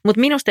uutinen, mutta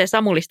minusta ja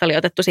Samulista oli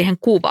otettu siihen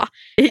kuva,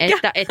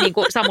 että niin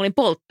kuin Samulin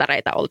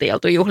polttareita oltiin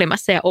oltu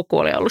juhlimassa ja Oku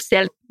oli ollut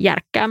siellä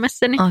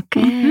järkkäämässä. Niin.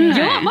 Okei.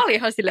 Joo, mä olin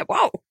ihan silleen,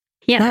 wow,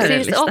 hieno.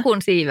 Siis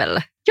Okun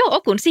siivellä. Joo,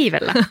 Okun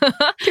siivellä,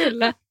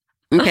 kyllä.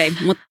 Okei,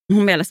 mutta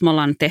mun mielestä me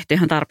ollaan nyt tehty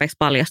ihan tarpeeksi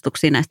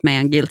paljastuksia näistä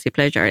meidän guilty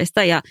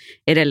pleasureista ja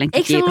edelleenkin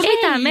eikö kiitos. Eikö se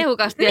ollut mitään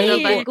mehukasta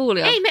joltain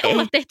kuulijoilta? Ei me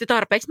olla tehty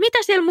tarpeeksi. Mitä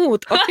siellä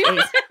muut on?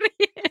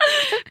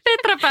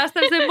 Petra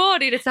päästää sen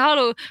moodiin, että se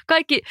haluaa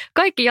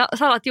kaikki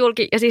salat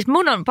julki. Ja siis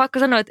mun on pakko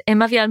sanoa, että en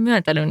mä vielä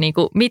myöntänyt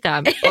niinku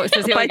mitään. Paitsi,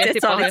 että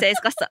sä olit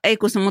Seiskassa. Ei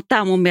kun mutta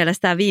tämä mun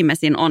mielestä tämä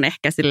viimeisin on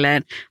ehkä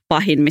silleen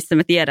pahin, missä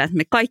me tiedän, että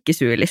me kaikki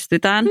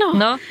syyllistytään.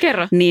 No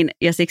kerro. Niin,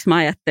 ja siksi mä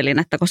ajattelin,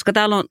 että koska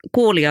täällä on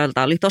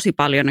kuulijoilta oli tosi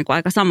paljon niin kuin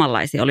aika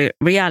samanlaisia. Oli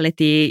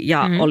reality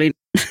ja oli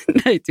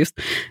näitä just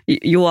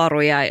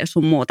juoruja ja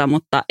sun muuta,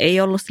 mutta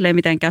ei ollut silleen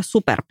mitenkään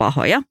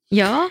superpahoja.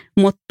 Joo.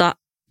 Mutta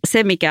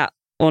se, mikä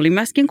oli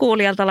myöskin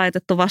kuulijalta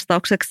laitettu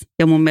vastaukseksi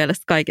ja mun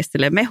mielestä kaikista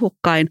silleen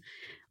mehukkain,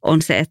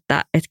 on se,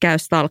 että käy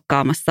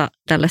stalkkaamassa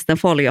tällaisten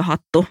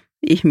foliohattu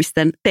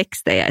ihmisten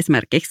tekstejä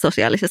esimerkiksi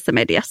sosiaalisessa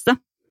mediassa.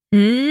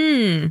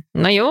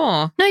 No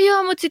joo. No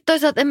joo, mutta sitten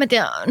toisaalta en mä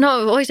tiedä,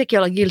 no voi sekin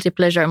olla guilty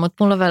pleasure,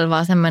 mutta mulla on välillä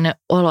vaan semmoinen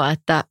olo,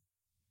 että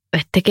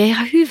tekee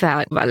ihan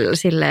hyvää välillä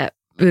sille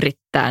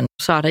yrittää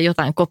saada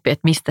jotain kopia,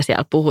 että mistä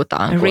siellä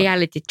puhutaan.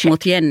 Reality check.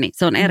 Mutta Jenni,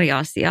 se on eri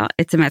asia,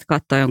 että sä menet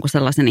katsoa jonkun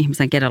sellaisen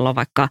ihmisen, kenellä on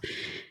vaikka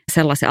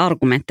sellaisia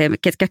argumentteja,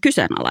 ketkä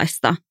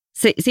kyseenalaista.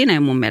 Siinä ei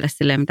ole mun mielestä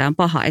silleen mitään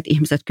pahaa, että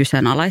ihmiset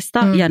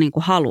kyseenalaista ja niin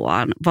kuin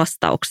haluaa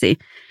vastauksia.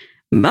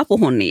 Mä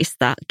puhun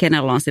niistä,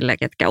 kenellä on silleen,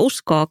 ketkä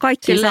uskoo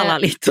kaikkiin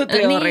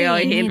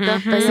salaliittoteorioihin.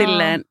 Niin,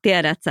 silleen,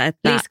 tiedät sä,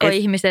 että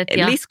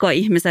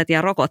liskoihmiset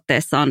ja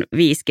rokotteessa on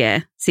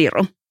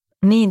 5G-siru.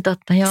 Niin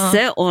totta, joo.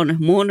 Se on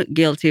mun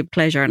guilty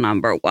pleasure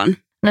number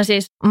 1. No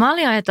siis mä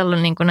olin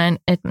ajatellut niin kuin näin,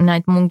 että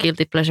näitä mun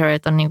guilty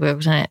pleasureita on niin kuin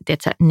joku sellainen,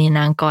 tiedätkö,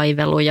 nenän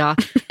kaivelu ja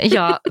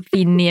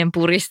finnien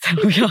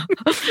puristelu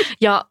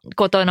ja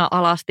kotona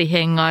alasti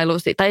hengailu.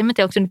 Tai en mä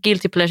tiedä, onko se nyt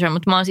guilty pleasure,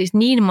 mutta mä oon siis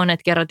niin monet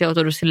kerrat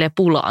joutunut silleen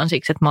pulaan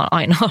siksi, että mä oon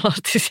aina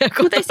alasti siellä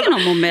kotona. Mutta ei siinä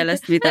ole mun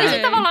mielestä mitään. No ei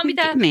se tavallaan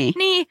mitään.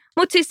 Niin,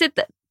 mutta siis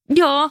että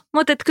joo,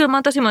 mutta kyllä mä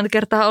oon tosi monta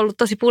kertaa ollut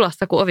tosi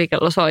pulassa, kun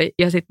ovikello soi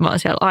ja sit mä oon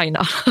siellä aina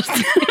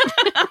alasti.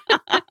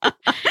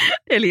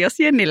 Eli jos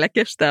Jennillä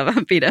kestää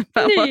vähän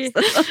pidempään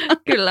vastata.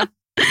 Kyllä.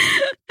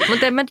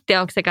 Mutta en mä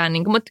tiedä, onko sekään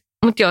niin kuin,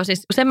 mutta joo,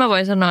 siis sen mä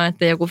voin sanoa,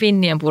 että joku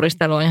finnien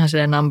puristelu on ihan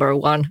silleen number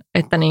 1.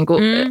 Että niin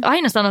kuin,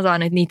 aina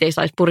sanotaan, että niitä ei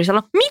saisi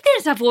puristella.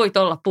 Miten sä voit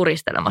olla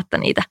puristelematta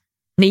niitä?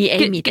 Niin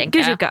ei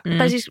mitenkään. Kysykää,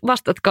 tai siis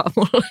vastatkaa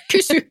mulle.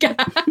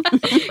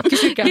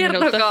 Kysykää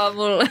kertokaa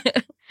mulle.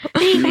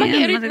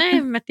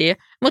 En mä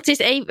tiedä. Mutta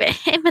siis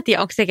en mä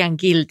tiedä, onko sekään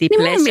guilty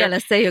pleasure. Niin mun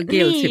mielestä se ei ole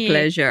guilty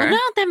pleasure. No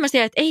nämä on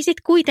tämmöisiä, että ei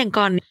sit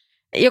kuitenkaan,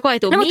 joko ei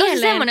tule mieleen. Mutta on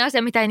se semmoinen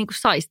asia, mitä ei niinku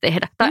saisi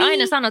tehdä. Tai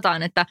aina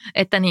sanotaan,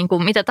 että niinku,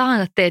 mitä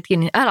tahansa teetkin,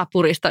 niin älä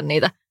purista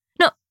niitä.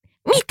 No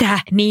Mitä?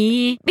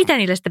 Niin. Mitä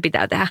niille sitten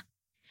pitää tehdä?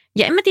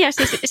 Ja en mä tiedä,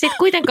 siis sit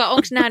kuitenkaan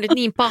onko nämä nyt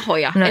niin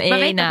pahoja. No että mä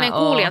veikkaan, että meidän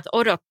kuulijat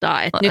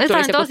odottaa, että nyt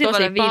tulisi joku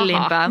tosi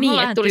villimpää. Niin,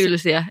 että tulisi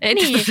tylsiä.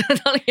 Niin.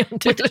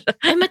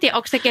 En mä tiedä,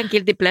 onko sekin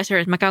guilty pleasure,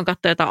 että mä käyn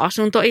katsomaan jotain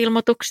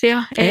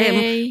asuntoilmoituksia.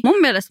 Ei.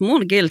 Mun mielestä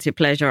mun guilty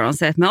pleasure on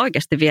se, että me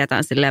oikeasti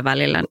vietään silleen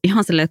välillä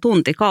ihan silleen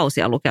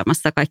tuntikausia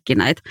lukemassa kaikki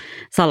näitä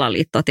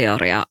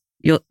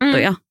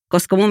salaliittoteoria-juttuja.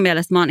 Koska mun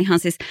mielestä mä oon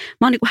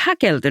niinku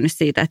häkeltynyt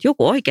siitä, että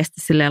joku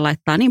oikeasti silleen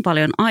laittaa niin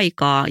paljon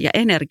aikaa ja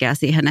energiaa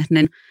siihen, että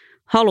ne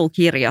haluaa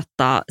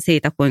kirjoittaa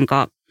siitä,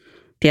 kuinka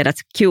tiedät,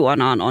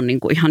 QAnon on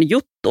niinku ihan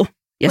juttu.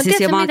 Ja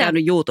siis mä oon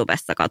käynyt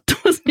YouTubessa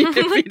katsomassa niitä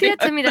videoita.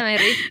 Tiedätkö mitä,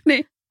 Meri?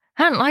 Niin.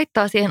 Hän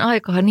laittaa siihen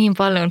aikaa niin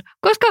paljon,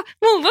 koska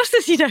muun muassa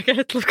sinä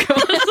käyt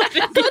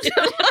lukemassa.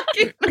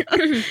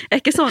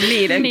 Ehkä se on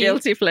niiden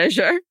guilty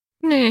pleasure.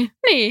 Niin.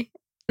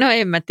 No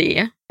en mä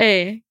tiedä.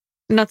 Ei.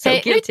 Not so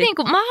guilty. Nyt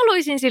niinku, mä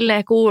haluaisin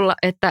silleen kuulla,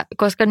 että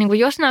koska niinku,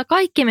 jos nämä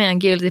kaikki meidän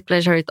guilty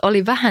pleasuret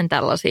oli vähän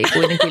tällaisia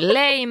kuitenkin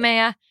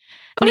leimejä.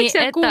 Oliko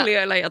siellä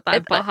kuulijoilla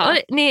jotain pahaa?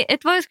 Niin,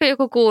 että voisiko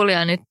joku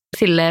kuulija nyt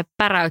silleen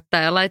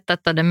päräyttää ja laittaa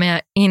tuonne meidän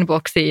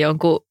inboxiin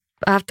jonkun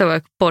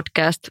Afterwork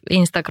Podcast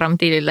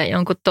Instagram-tilille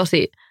jonkun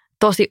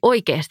tosi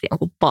oikeasti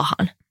jonkun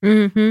pahan.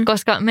 Mm-hmm.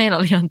 Koska meillä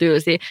oli ihan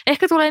tylsiä.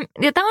 Ehkä tulee,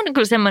 ja tämä on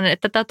kyllä semmoinen,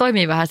 että tämä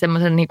toimii vähän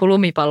semmoisen niin kuin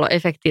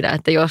lumipalloefektinä,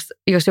 että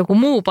jos joku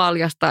muu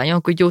paljastaa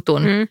jonkun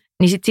jutun,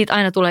 niin siitä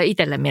aina tulee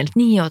itselle mieleen, että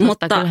niin joo,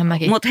 totta, kyllähän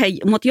mäkin.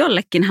 Mutta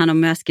jollekinhan on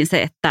myöskin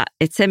se, että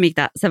se,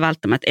 mitä sä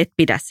välttämättä et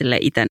pidä sille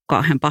itse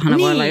kauhean pahana,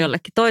 voi olla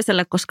jollekin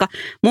toiselle, koska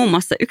muun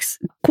muassa yksi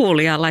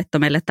kuulija laittoi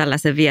meille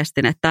tällaisen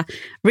viestin, että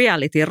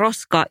reality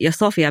roska ja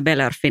Sofia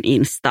Belörfin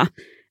Insta.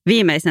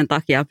 Viimeisen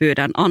takia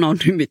pyydän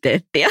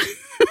anonymiteettiä.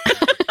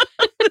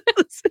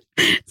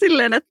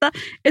 Silleen, että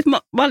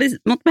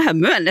mut vähän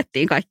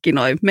myönnettiin kaikki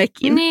noin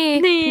mekin.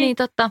 Niin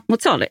totta.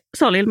 Mutta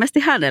se oli ilmeisesti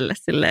hänelle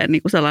silleen,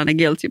 niin kuin sellainen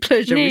guilty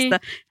pleasure, mistä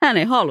hän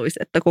ei haluaisi,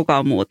 että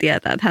kukaan muu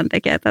tietää, että hän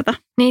tekee tätä.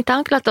 Niin, tämä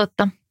on kyllä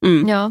totta.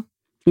 Joo.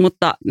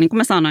 Mutta niin kuin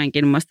mä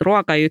sanoinkin, mun mielestä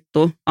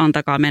ruokajuttu,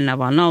 antakaa mennä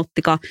vaan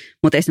nauttikaa.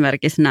 Mutta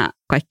esimerkiksi nämä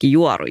kaikki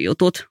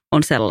juorujutut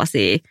on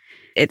sellaisia,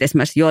 että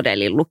esimerkiksi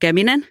jodelin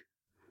lukeminen.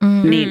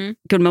 Niin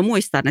kyllä mä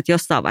muistan, että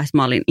jossain vaiheessa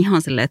mä olin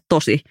ihan silleen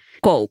tosi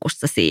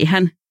koukussa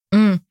siihen.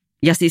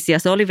 Ja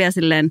se oli vielä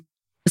silleen,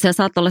 se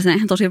saattoi olla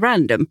ihan tosi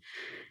random,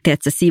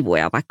 tiedätkö,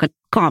 sivuja, vaikka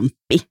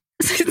kamppi.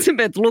 Sitten se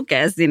menet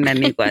lukee sinne,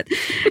 niin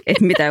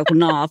että mitä joku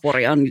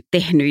naapuri on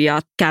tehnyt ja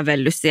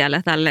kävellyt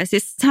siellä tälleen.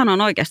 Siis sehän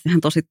on oikeasti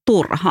ihan tosi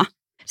turha.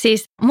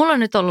 Siis mulla on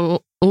nyt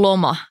ollut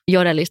loma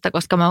jodelista,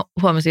 koska mä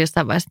huomasin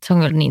jossain vaiheessa, että se on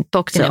kyllä niin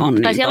toksinen. Se on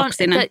niin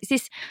toksinen.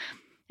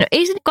 No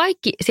ei se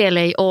kaikki siellä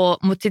ei ole,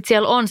 mutta sitten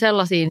siellä on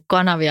sellaisia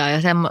kanavia ja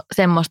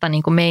semmoista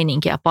niinku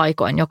meininkiä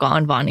paikoin, joka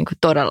on vaan niinku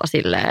todella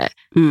silleen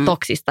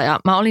toksista. Ja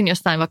mä olin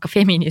jossain vaikka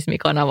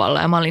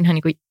feminismikanavalla ja mä olin ihan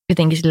niinku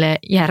jotenkin silleen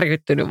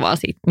järkyttynyt vaan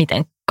siitä,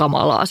 miten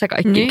kamalaa se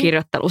kaikki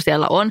kirjoittelu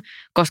siellä on.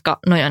 Koska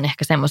noi on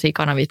ehkä semmoisia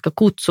kanavia, jotka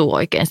kutsuu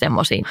oikein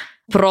semmoisia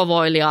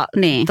provoilia,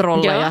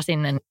 trolleja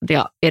sinne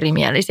ja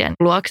erimielisiä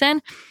luokseen.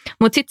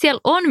 Mutta sitten siellä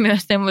on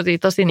myös semmoisia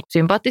tosi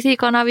sympaattisia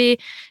kanavia.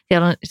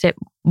 Siellä on se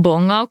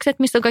bongaukset,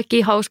 mistä on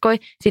kaikki hauskoja.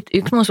 Sitten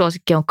yksi mun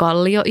suosikki on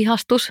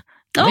kallioihastus.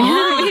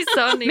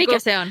 Missä on mikä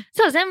se on?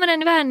 Se on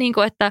semmoinen vähän niin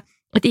kuin, että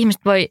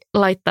ihmiset voi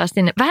laittaa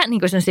sinne vähän niin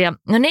kuin sellaisia,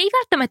 no ne ei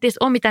välttämättä edes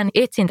ole mitään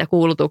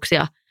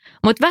etsintäkuulutuksia,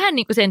 mutta vähän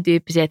niin kuin sen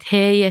tyyppisiä, että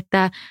hei,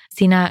 että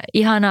sinä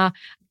ihana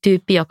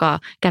tyyppi, joka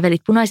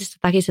kävelit punaisessa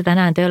takissa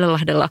tänään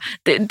Töölölahdella,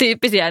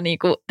 tyyppisiä niin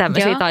kuin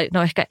tämmöisiä, tai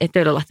no ehkä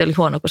Töölölahti oli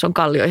huono, kun se on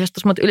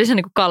kallioihastus, mutta yleensä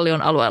niin kuin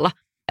Kallion alueella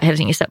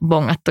Helsingissä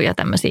bongattuja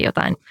tämmöisiä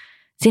jotain.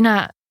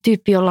 Sinä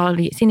tyyppi, jolla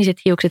oli siniset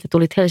hiukset ja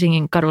tulit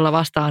Helsingin kadulla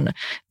vastaan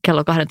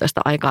kello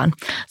 12 aikaan,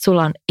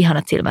 sulla on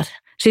ihanat silmät.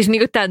 Siis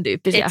niin kuin tämän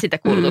tyyppisiä.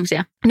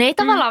 Etsintäkuulutuksia. Ne ei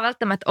tavallaan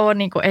välttämättä ole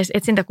niin kuin edes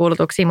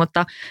etsintäkuulutuksia,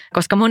 mutta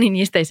koska moni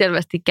niistä ei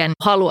selvästikään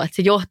halua, että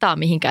se johtaa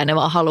mihinkään, ne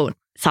vaan haluaa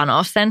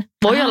sanoa sen.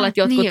 Voi olla,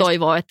 että jotkut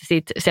toivoo, että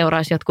siitä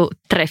seuraisi jotkut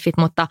treffit,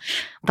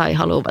 tai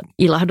haluavat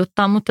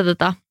ilahduttaa, mutta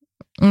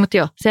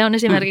joo, se on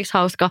esimerkiksi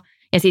hauska.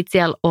 Ja sitten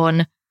siellä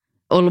on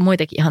ollut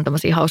muitakin ihan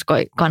tämmöisiä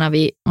hauskoja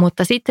kanavia,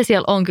 mutta sitten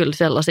siellä on kyllä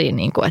sellaisia,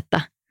 niin kuin,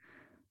 että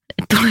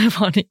tulee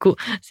vaan niin kuin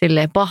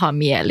silleen paha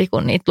mieli,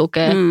 kun niitä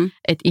lukee,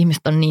 että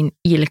ihmiset on niin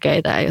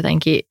ilkeitä ja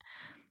jotenkin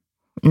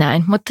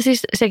näin. Mutta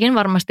siis sekin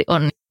varmasti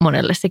on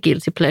monelle se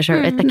guilty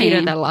pleasure, että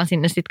kirjoitellaan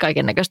sinne sitten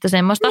kaiken näköistä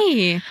semmoista.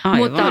 Niin,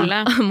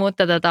 aivan.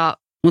 Mutta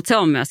se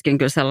on myöskin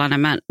kyllä sellainen,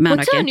 mä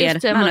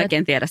en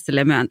oikein tiedä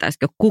sille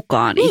myöntäisikö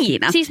kukaan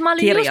ikinä siis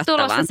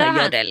kirjoittavansa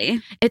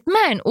jodeliin. Että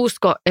mä en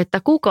usko,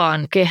 että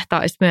kukaan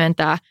kehtaisi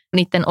myöntää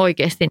niiden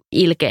oikeasti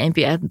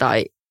ilkeimpiä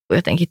tai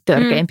jotenkin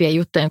törkeimpien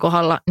juttujen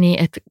kohdalla,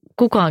 niin että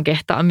kukaan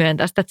kehtaa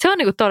myöntää sitä. Että se on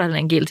niinku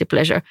todellinen guilty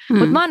pleasure.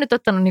 Mutta mä oon nyt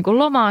ottanut niinku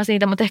lomaa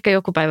siitä, mutta ehkä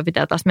joku päivä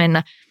pitää taas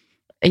mennä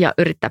ja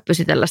yrittää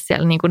pysytellä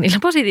siellä niin kuin niillä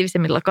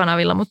positiivisemmilla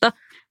kanavilla, mutta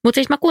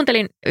siis mä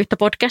kuuntelin yhtä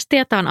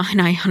podcastia, tämä on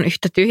aina ihan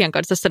yhtä tyhjän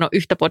kanssa sanoa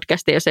yhtä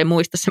podcastia, jos ei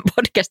muista sen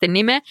podcastin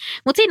nimeä,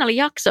 mutta siinä oli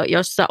jakso,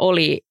 jossa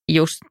oli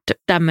just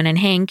tämmöinen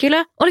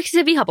henkilö. Oliko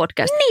se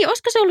vihapodcast? Niin,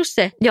 olisiko se ollut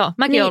se? Joo,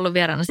 mäkin niin, olen ollut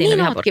vieraana siinä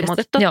vihapodcastissa.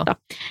 Mutta totta.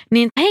 Joo.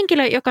 Niin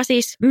henkilö, joka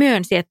siis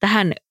myönsi, että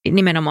hän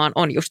nimenomaan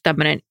on just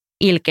tämmöinen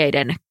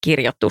ilkeiden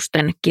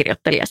kirjoitusten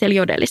kirjoittelija siellä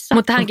Jodelissa.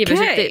 Mutta hänkin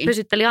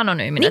pysytteli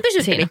anonyyminä. Niin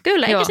pysytteli, siinä.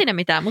 kyllä, eikä Joo. siinä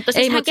mitään. Mutta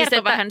siis hän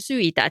kertoi vähän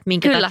syitä, että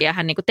minkä takia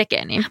hän niinku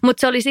tekee niin.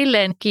 Mutta se oli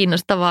silleen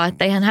kiinnostavaa,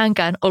 että eihän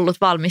hänkään ollut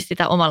valmis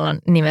sitä omalla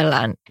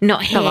nimellään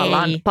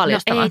tavallaan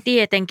paljastamaan. No ei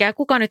tietenkään.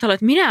 Kuka nyt haluaa,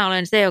 että minä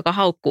olen se, joka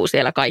haukkuu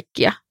siellä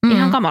kaikkia.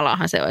 Ihan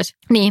kamalaahan se olisi.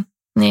 Niin.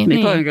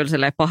 Toi on kyllä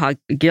silleen paha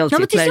guilty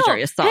pleasure,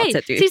 jos sä oot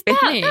se tyyppi. Siis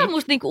tää on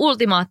musta niinku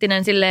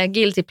ultimaattinen silleen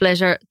guilty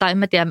pleasure, tai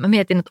mä tiedän, mä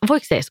mietin, että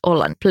voiko se edes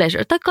olla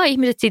pleasure, tai kai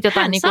ihmiset siitä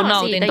jotain niinku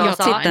nautintoa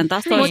saa. Sitten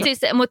taas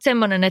Mutta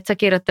semmoinen, että sä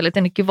kirjoittelet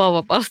jonnekin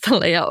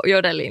vauvapalstalle ja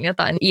Jodeliin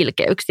jotain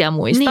ilkeyksiä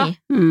muista.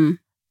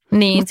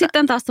 Niin. Mutta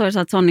sitten taas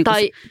toisaalta se on niinku...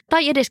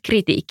 Tai edes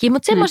kritiikkiä,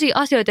 mutta semmoisia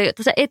asioita,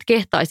 joita sä et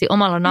kehtaisi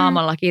omalla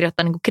naamalla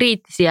kirjoittaa, niinku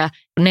kriittisiä,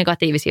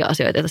 negatiivisia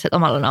asioita, joita sä et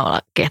omalla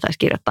naamalla kehtaisi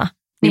kirjoittaa.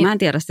 Niin mä en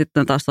tiedä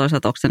sitten taas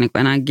toisaalta, onko se niinku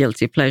enää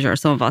guilty pleasure,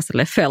 se on vaan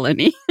silleen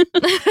felony.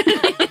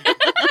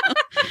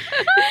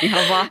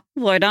 Ihan vaan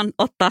voidaan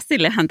ottaa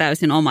sillehän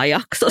täysin oma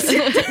jakso.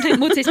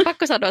 Mutta siis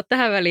pakko sanoa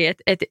tähän väliin,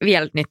 että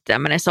vielä nyt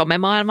tämmöinen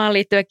somemaailmaan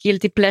liittyvä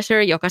guilty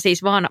pleasure, joka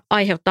siis vaan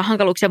aiheuttaa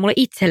hankaluuksia mulle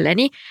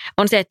itselleni,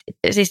 on se, että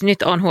siis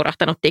nyt on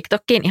hurahtanut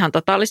TikTokiin ihan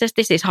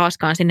totaalisesti, siis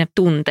haaskaan sinne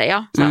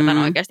tunteja. Saatan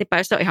oikeasti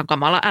päästä, on ihan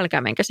kamala,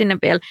 älkää menkö sinne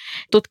vielä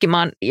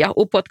tutkimaan ja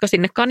upotko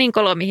sinne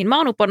kaninkoloon, mihin mä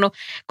oon uponnut,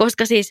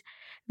 koska siis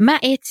mä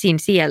etsin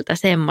sieltä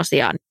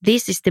semmosia,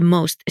 this is the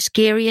most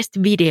scariest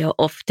video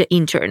of the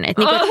internet.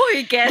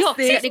 Oikeesti? Joo,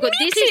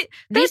 siis,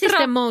 this is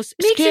the most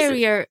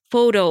scarier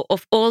photo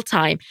of all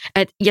time.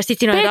 Ja sit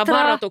siinä on jotain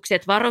varoituksia,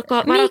 että varoitus.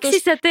 Miksi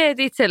sä teet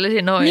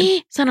itsellesi noin?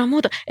 Niin, sano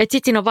muuta. Että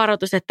sit siinä on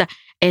varoitus, että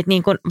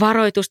niin kun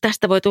varoitus,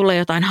 tästä voi tulla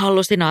jotain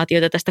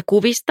hallusinaatioita tästä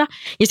kuvista.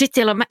 Ja sit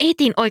siellä on, mä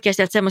etin oikein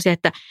sieltä semmosia,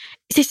 että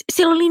siis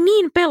siellä oli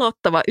niin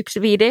pelottava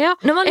yksi video.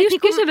 No mä olin just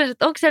kysynyt,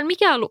 että onko siellä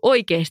mikä ollut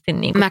oikeasti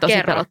niin kuin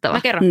tosi pelottava?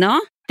 Mä kerron.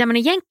 No?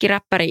 Tämmöinen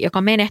jenkkiräppäri,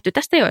 joka menehtyi,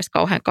 tästä ei olisi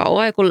kauhean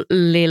kauan, joku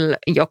Lil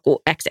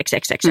joku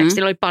XXXX,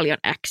 sillä oli paljon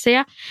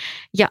X:ejä.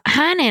 Ja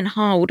hänen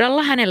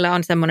haudalla, hänellä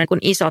on semmoinen kuin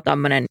iso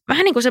tämmöinen,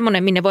 vähän niin kuin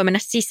semmoinen, minne voi mennä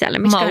sisälle.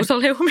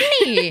 Mausoleumi.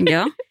 Niin.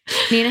 Joo.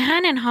 Niin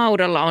hänen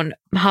haudalla on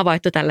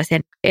havaittu tällaisia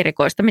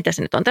erikoista, mitä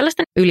se nyt on,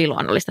 tällaista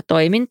yliluonnollista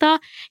toimintaa.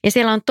 Ja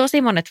siellä on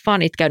tosi monet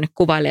fanit käynyt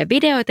kuvailemaan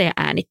videoita ja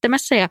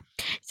äänittämässä. Ja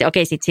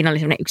sitten siinä oli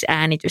semmoinen yksi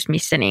äänitys,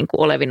 missä niin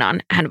kuin olevinaan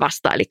hän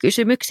vastaili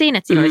kysymyksiin.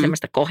 Että siinä oli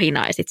semmoista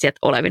kohinaa ja sitten sieltä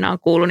olevinaan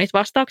kuului niitä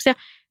vastauksia.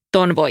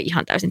 Ton voi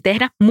ihan täysin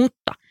tehdä,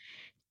 mutta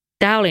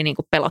tämä oli niin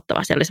kuin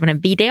pelottava. Siellä oli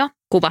semmoinen video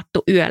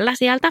kuvattu yöllä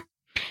sieltä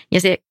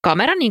ja se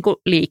kamera niin kuin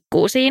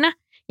liikkuu siinä.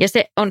 Ja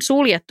se on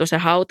suljettu se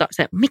hauta,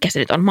 se, mikä se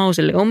nyt on,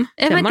 mausoleum?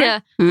 En mä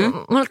tiedä.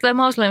 Mulla tulee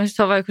mausoleumissa,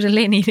 se on vaikka se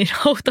Leninin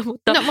hauta,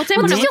 mutta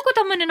siis joku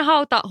tämmöinen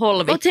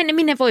hautaholvi. Mutta sen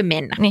minne voi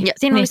mennä. Niin, ja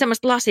siinä oli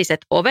semmoiset lasiset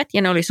ovet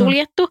ja ne oli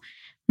suljettu,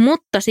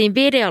 mutta siinä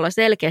videolla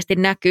selkeästi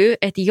näkyy,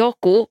 että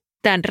joku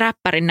tämän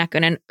räppärin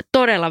näköinen,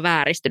 todella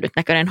vääristynyt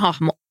näköinen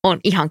hahmo on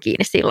ihan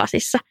kiinni siinä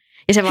lasissa.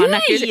 Ja se vaan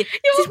näkyy. Siis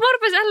mä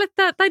rupesin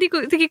ällöttää, tai niinku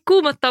jotenkin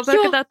kuumottaa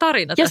pelkkä tää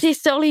tarina tästä. Ja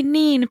siis se oli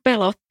niin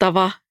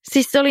pelottava.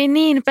 Siis se oli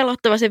niin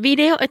pelottava se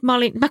video, että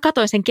mä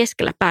katsoin sen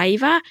keskellä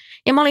päivää.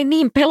 Ja mä olin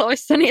niin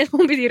peloissani, että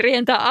mun piti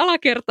rientää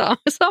alakertaan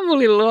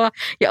Samulin luo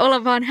ja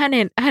olla vaan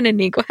hänen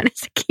niin kuin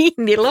hänessä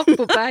kiinni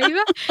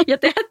loppupäivä. Ja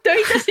tehdä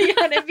töitä siinä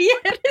hänen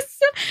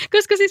vieressä.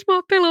 Koska siis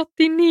mua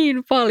pelotti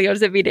niin paljon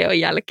se videon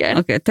jälkeen.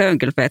 Okei, toi on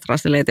kyllä Petra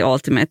silleen the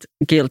ultimate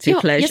guilty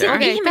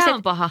pleasure. Ja tämä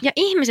on paha. Ja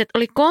ihmiset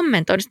oli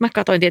kommentoinut, mä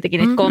katsoin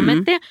tietenkin niitä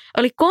kommentteja,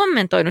 oli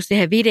kommentoinut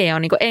siihen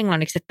videoon niin kuin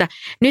englanniksi, että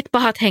nyt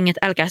pahat henget,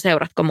 älkää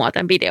seuratko mua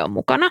tämän videon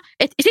mukana.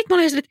 Sitten mä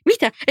olin silleen, että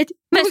mitä?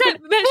 Mä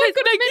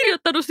en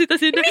kirjoittanut sitä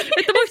sinne,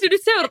 että voiko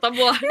nyt seurata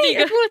mua? Niin,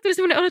 että mulle tuli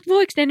semmoinen, että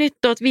voiko ne nyt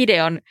tuot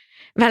videon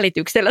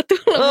välityksellä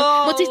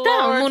tulla. Mutta siis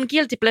tämä on mun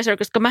guilty pleasure,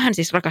 koska mähän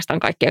siis rakastan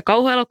kaikkia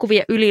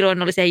kauhuelokuvia,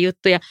 yliluonnollisia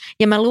juttuja.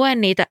 Ja mä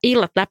luen niitä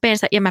illat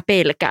läpeensä ja mä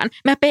pelkään.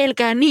 Mä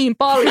pelkään niin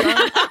paljon.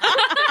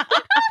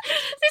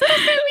 Siis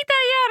tässä ei ole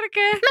mitään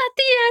järkeä. Mä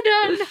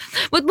tiedän.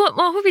 Mutta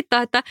mua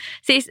huvittaa, että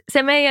siis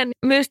se meidän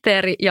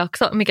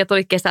mysteerijakso, mikä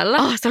tuli kesällä.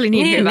 Se oli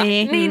niin hyvä.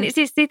 Niin,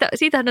 siis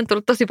siitähän on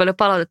tullut tosi paljon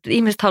palautetta, että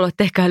ihmiset haluavat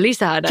tehkää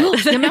lisää näitä. Joo,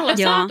 ja me ollaan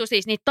saatu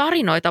siis niitä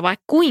tarinoita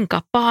vaikka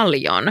kuinka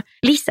paljon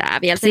lisää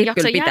vielä sen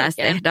jakson jälkeen.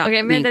 Tehdä.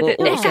 Okei, meidän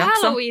täytyy ehkä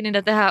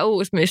Halloweenina tehdään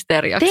uusi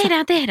mysteerijakso.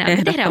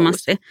 Tehdään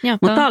uusi.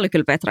 Mutta tämä oli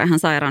kyllä Petra ihan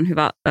sairaan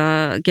hyvä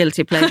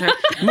guilty pleasure.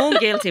 Mun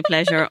guilty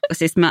pleasure,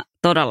 siis mä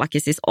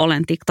todellakin siis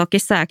olen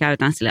TikTokissa ja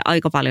käytän sille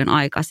aika paljon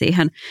aikaa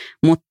siihen,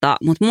 mutta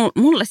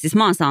mulle siis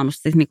mä oon saanut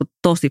siis niinku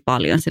tosi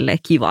paljon silleen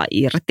kiva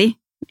irti,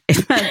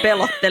 että mä en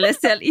pelottele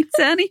siellä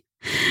itseäni,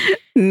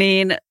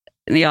 niin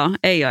joo,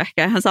 ei ole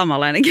ehkä ihan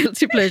samanlainen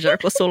guilty pleasure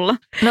kuin sulla.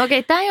 No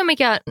okei, tää ei ole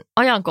mikään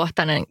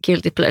ajankohtainen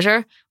guilty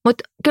pleasure,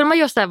 mutta kyllä mä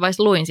jossain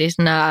vaiheessa luin siis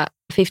nämä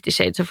 50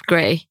 Shades of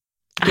Grey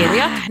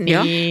kirjat.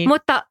 Niin.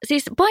 Mutta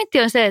siis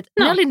pointti on se, että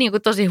ne oli niinku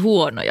tosi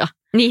huonoja.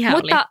 Niinhän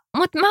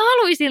mutta mä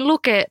haluaisin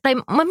lukea, tai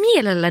mä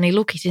mielelläni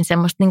lukisin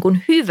semmoista niinku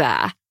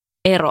hyvää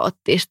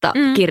eroottista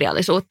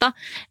kirjallisuutta.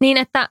 Niin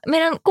että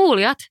meidän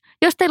kuulijat,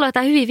 jos teillä on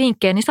jotain hyviä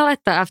vinkkejä, niin saa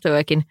laittaa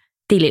Afterworkin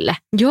tilille.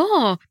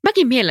 Joo,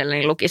 mäkin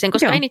mielelläni lukisin,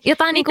 koska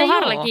jotain niinku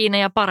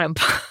harlekiineja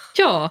parempaa.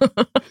 Joo.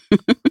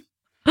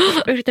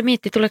 Yritän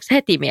miettiä, tuleeko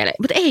heti mieleen.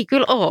 Mutta ei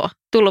kyllä ole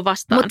tullut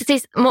vastaan. Mutta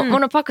siis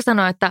mun on pakko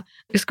sanoa, että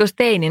joskus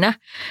teininä,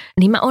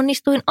 niin mä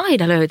onnistuin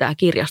aina löytää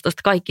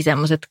kirjastosta kaikki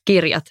semmoiset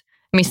kirjat,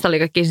 missä oli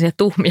kaikki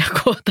tuhmia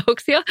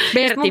kohtauksia.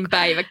 Bertin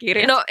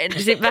päiväkirjat. No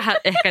vähän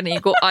ehkä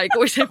niinku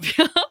aikuisempia.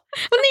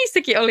 Mutta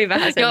niissäkin oli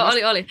vähän semmoista.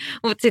 Joo, oli.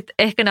 Mutta sitten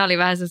ehkä ne oli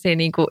vähän sellaisia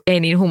niinku, ei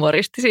niin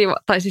humoristisia,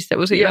 tai siis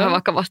semmoisia vähän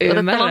vakavasti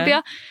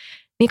otettavampia.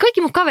 Niin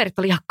kaikki mun kaverit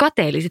oli ihan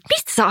kateelliset.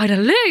 Mistä sä aina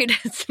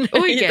löydät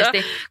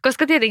oikeasti?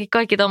 Koska tietenkin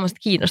kaikki tommoset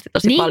kiinnosti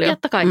tosi paljon. Niin,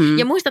 totta kai.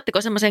 Ja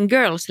muistatteko semmoisen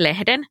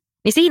Girls-lehden?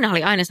 Niin siinä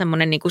oli aina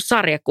semmoinen niinku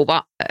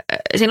sarjakuva.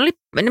 Siinä oli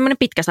semmoinen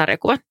pitkä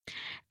sarjakuva,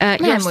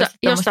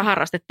 jossa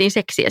harrastettiin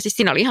seksiä. Siis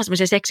siinä oli ihan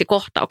semmoisia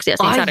seksikohtauksia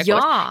siinä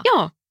sarjakuvassa.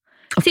 Joo.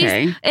 Okay. Siis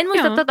en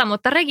muista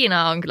mutta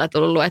Reginaa on kyllä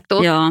tullut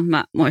luettua. Joo,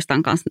 mä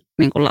muistan myös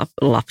niin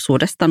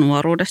lapsuudesta,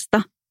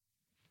 nuoruudesta.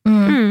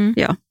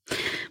 Joo.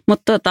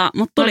 Mutta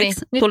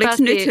tuliko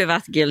nyt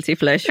hyvät guilty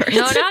pleasures?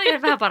 No, ne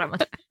oli vähän paremmat.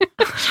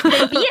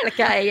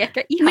 Vieläkään ei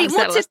ehkä ihan niin,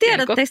 sellaista. Mutta siis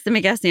tiedättekö,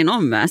 mikä siinä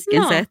on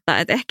myöskin se, että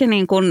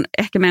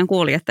ehkä meidän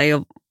kuulijat ei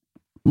ole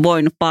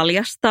voinut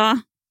paljastaa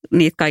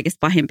niitä kaikista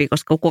pahimpia,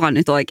 koska kukaan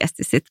nyt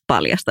oikeasti sit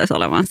paljastaisi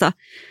olevansa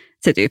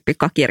se tyyppi,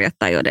 joka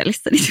kirjoittaa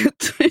jodellista niitä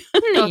juttuja.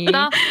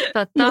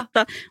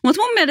 Totta.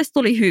 Mutta mun mielestä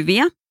tuli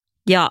hyviä.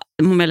 Ja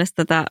mun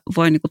mielestä tätä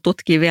voi niinku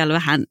tutkia vielä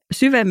vähän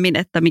syvemmin,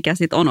 että mikä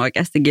sitten on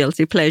oikeasti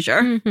guilty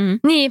pleasure. Mm-hmm.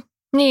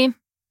 Niin.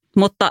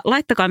 Mutta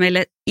laittakaa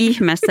meille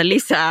ihmeessä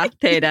lisää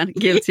teidän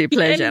guilty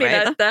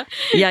pleasureita.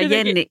 Ja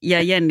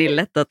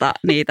Jennille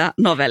niitä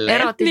novelleja.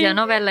 Erottisia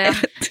novelleja.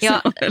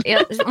 Ja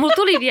mulla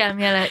tuli vielä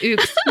mieleen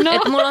yksi.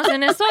 Että mulla on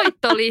sellainen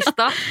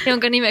soittolista,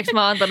 jonka nimeksi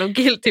mä oon antanut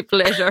guilty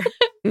pleasure.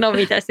 No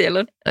mitä siellä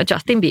on?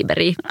 Justin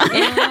Bieberi.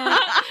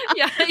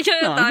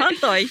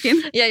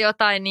 Ja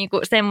jotain niinku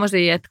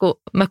semmosia, että kun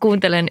mä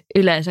kuuntelen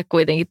yleensä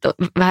kuitenkin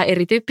vähän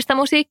erityyppistä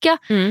musiikkia,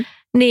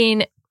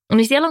 niin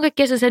siellä on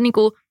kaikkea se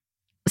niinku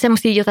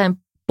semmosia jotain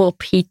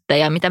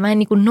pop-hittejä, mitä mä en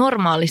niinku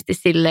normaalisti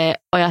silleen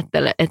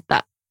ajattele, että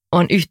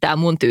on yhtään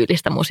mun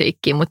tyylistä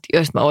musiikkia, mutta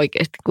joista mä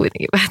oikeasti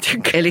kuitenkin vähän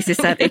tykkään. Eli siis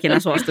sä et ikinä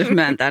suostuisi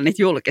myöntämään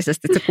niitä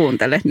julkisesti, että sä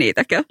kuuntelet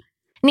niitäkö?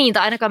 Niin,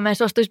 tai ainakaan mä en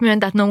suostuisi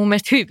myöntää, että ne on mun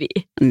mielestä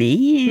hyviä.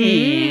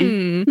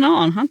 Niin. No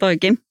onhan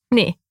toikin.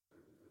 Niin.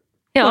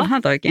 Joo.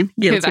 Onhan toikin.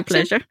 Guilty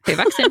pleasure.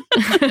 Hyväksyn.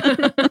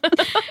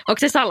 Onko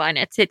se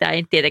salainen, että sitä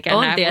ei tietenkään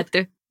näe? On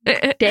tietty.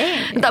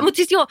 Mutta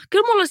siis joo,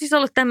 kyllä mulla on siis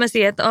ollut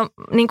tämmöisiä, että on,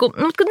 niinku,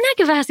 mutta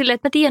näkö vähän silleen,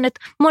 että mä tiedän,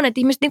 että monet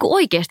ihmiset niinku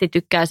oikeasti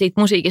tykkää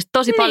siitä musiikista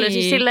tosi paljon,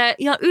 siis silleen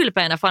ihan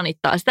ylpeänä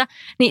fanittaa sitä,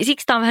 niin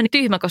siksi tää on vähän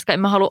tyhmä, koska en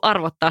mä halua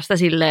arvottaa sitä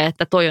silleen,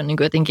 että toi on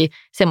niinku jotenkin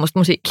semmoista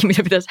musiikkia,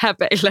 mitä pitäisi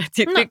häpeillä, että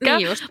siitä tykkää.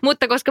 Niin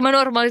mutta koska mä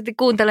normaalisti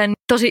kuuntelen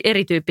tosi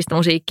erityyppistä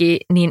musiikkia,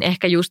 niin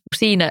ehkä just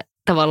siinä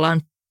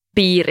tavallaan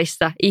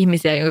piirissä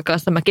ihmisiä, jonka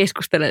kanssa mä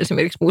keskustelen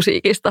esimerkiksi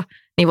musiikista,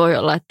 niin voi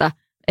olla, että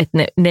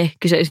ne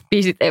kyseiset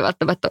biisit ei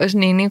välttämättä olisi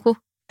niin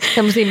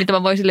semmoisia, mitä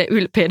mä voin sille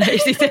ylpeänä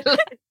esitellä.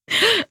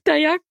 Tämä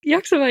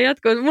jakso vaan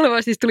jatkuu. Mulle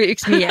vaan siis tuli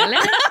yksi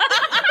mieleen.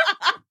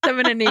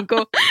 Tämmöinen niinku,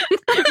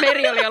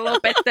 Meri oli jo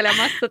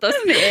lopettelemassa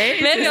tossa.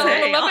 Meri on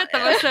ollut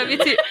lopettamassa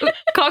vitsi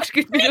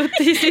 20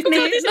 minuuttia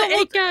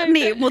sitten.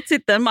 Niin, mutta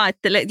sitten mä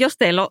ajattelen, jos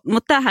teillä on,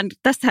 mutta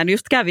tästähän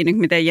just kävi nyt,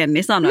 miten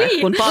Jenni sanoi, että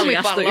kun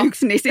paljastui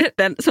yksi, niin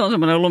sitten se on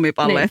semmoinen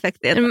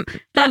lumipalloefekti, että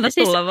tänne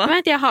siis, tulla vaan. Mä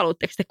en tiedä,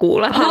 haluatteko te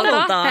kuulla.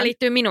 Halutaan. Tämä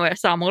liittyy minuun ja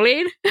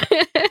Samuliin.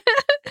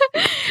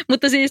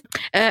 Mutta siis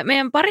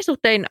meidän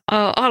parisuhteen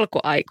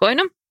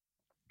alkuaikoina,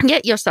 ja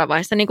jossain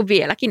vaiheessa niin kuin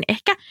vieläkin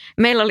ehkä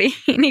meillä oli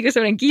niin kuin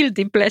sellainen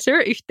guilty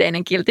pleasure,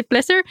 yhteinen guilty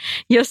pleasure,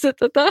 jossa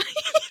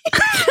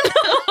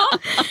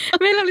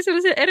meillä oli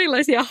sellaisia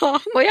erilaisia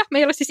hahmoja. Me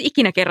ei ole siis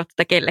ikinä kerrottu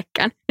tätä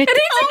kellekään. Nyt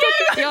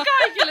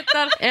kaikille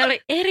täällä. Meillä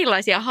oli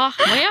erilaisia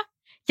hahmoja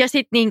ja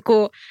sitten niin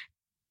kuin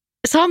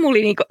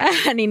Samuli niinku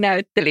ääni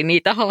näytteli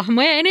niitä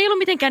hahmoja. Ja ne ei ollut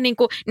mitenkään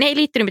niinku, ne ei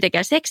liittynyt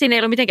mitenkään seksiin, ne ei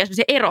ollut mitenkään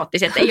semmoisia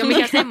eroottisia, että ei ole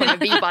mikään semmoinen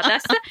viipa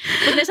tässä.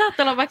 Mutta ne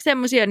saattaa olla vaikka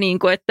semmoisia,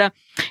 niinku, että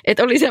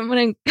oli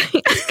semmoinen,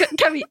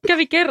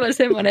 kävi kerran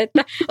semmoinen,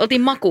 että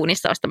oltiin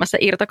Makuunissa ostamassa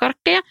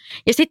irtokarkkeja.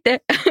 Ja sitten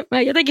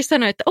mä jotenkin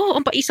sanoin, että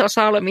onpa iso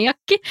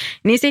salmiakki.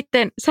 Niin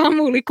sitten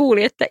Samuli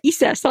kuuli, että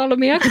isä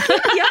salmiakki.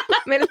 Ja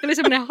meille tuli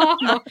semmoinen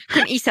hahmo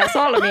kuin isä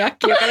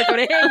salmiakki, joka oli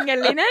tämmöinen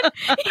hengellinen.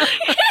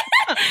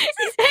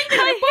 Siis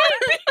hengellinen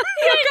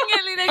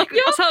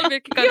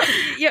salmiakki.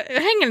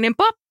 Hengellinen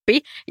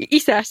pappi,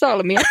 isä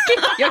salmiakki,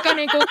 joka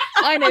niinku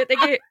aina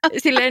jotenkin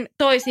silleen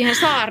toi siihen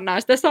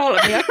saarnaan sitä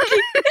salmiakki.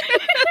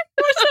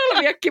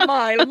 Salmiakki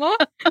maailmaa.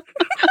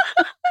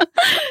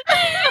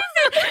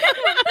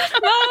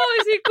 Mä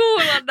haluaisin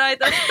kuulla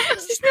näitä.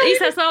 Siis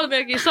isä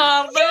salmiakin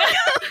saarnoja.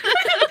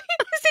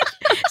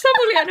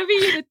 Samuli aina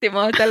viihdytti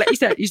mua tällä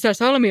isä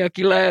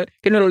Salmiakilla,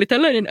 kenellä oli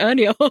tällainen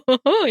ääni ja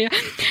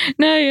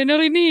näin, ja ne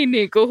oli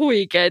niin kuin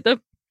huikeita.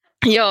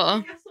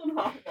 Joo.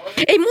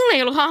 Ei, mulla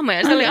ei ollut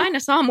hahmoja. Se oli aina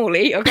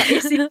Samuli, joka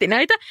esitti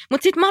näitä.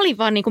 Mutta sitten mä olin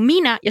vaan niin kuin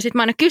minä, ja sitten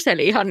mä aina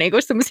kyselin ihan niin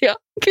kuin semmoisia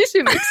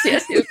kysymyksiä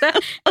siltä.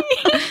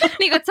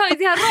 Niin kuin, että sä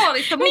olit ihan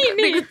roolissa,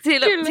 niin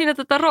siinä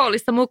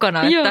roolissa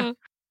mukana. Että...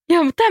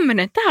 Joo, mutta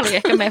tää oli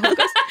ehkä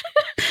mehukas.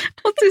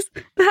 Mutta siis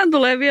tähän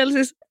tulee vielä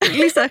siis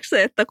lisäksi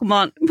se, että kun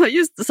mä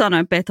just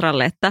sanoin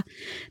Petralle, että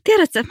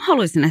tiedätkö, mä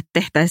haluaisin, että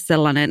tehtäisiin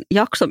sellainen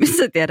jakso,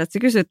 missä tiedätkö,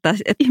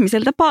 kysyttäisiin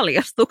ihmisiltä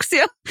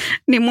paljastuksia.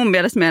 Niin mun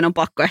mielestä meidän on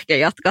pakko ehkä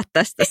jatkaa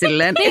tästä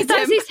silleen. Niin,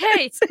 tai siis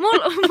hei,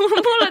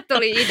 mulle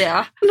tuli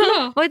idea.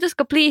 No.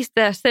 Voitaisiko please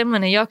tehdä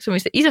semmoinen jakso,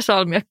 missä Isä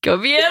Salmiakki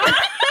on vielä?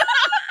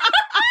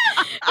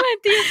 Mä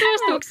en tiedä,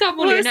 suostuuko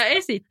Samulina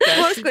esittää.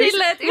 Voisiko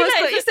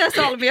Isä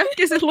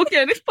Salmiakki siis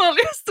lukea niitä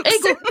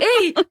paljastuksia?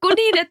 Ei, kun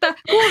niin, että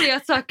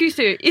kuulijat saa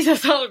kysyä Isä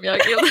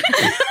Salmiakilta.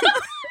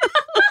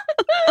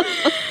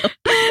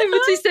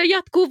 Mutta siis se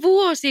jatkuu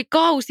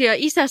vuosikausia.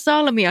 Isä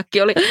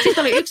Salmiakki oli.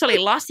 Sitten yksi oli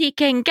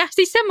Lasikenkä.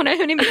 Siis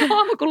semmoinen nimi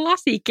hahmo kuin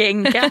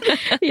Lasikenkä.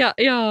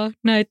 Ja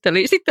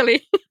näytteli. Sitten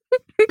oli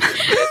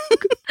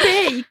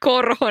Pei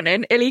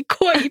Korhonen, eli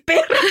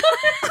Koiperä.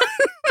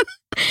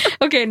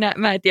 Okei,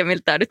 mä en tiedä,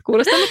 miltä tämä nyt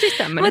kuulostaa, mutta siis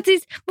tämmöinen. Mutta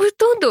siis musta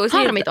tuntuu siitä.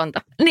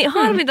 Harmitonta. Niin,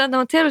 harmitonta,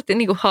 mutta selvästi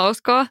niinku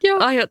hauskaa.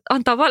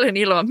 Antaa paljon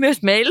iloa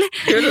myös meille.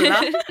 Kyllä.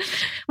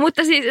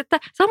 Mutta siis, että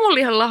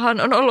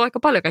Samulihallahan on ollut aika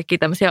paljon kaikkia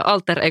tämmöisiä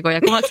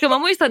alter-egoja. Kun mä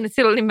muistan, että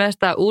silloin oli myös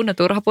tämä Uuna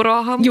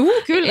Turhapurohahmo. Juu,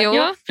 kyllä.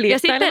 Joo. Ja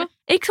sitten,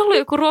 eikö se ollut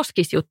joku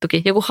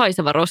roskisjuttukin? Joku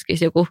haiseva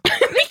roskis, joku...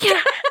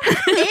 Mikä?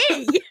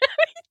 Ei.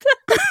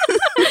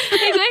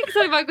 Eikö se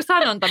oli vain joku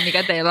sanonta,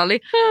 mikä teillä oli?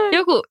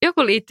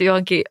 Joku liittyi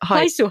johonkin...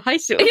 Haisu.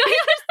 Joo,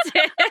 just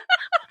se.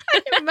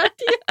 En mä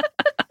tiedä.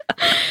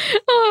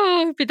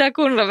 Pitää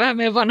kuunnella vähän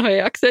meidän vanhoja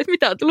jaksoja,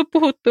 mitä on tullut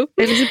puhuttua.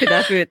 Eli se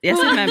pitää pyytää. Ja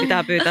sitten meidän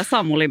pitää pyytää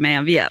Samuli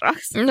meidän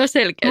vieraaksi. No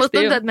selkeästi. Musta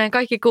tuntuu, että meidän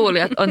kaikki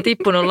kuulijat on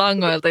tippunut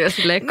langoilta jo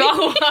silleen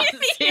kauan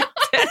sitten.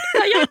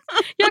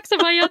 Jakso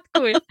vaan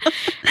jatkuu.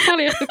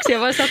 Paljastuksia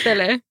vaan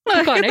satelee.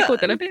 Kukaan ei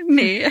kuuntele.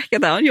 Niin, ehkä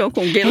tämä on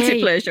jonkun guilty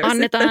pleasure.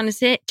 Annetaan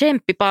se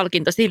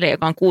tsemppipalkinto sille,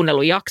 joka on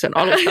kuunnellut jakson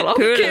alusta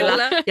loppuun.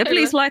 Kyllä. Ja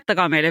please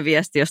laittakaa meille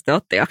viesti, jos te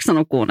olette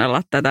jaksanut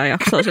kuunnella tätä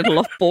jaksoa sen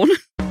loppuun.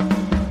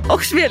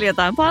 Onko vielä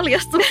jotain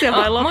paljastuksia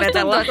vai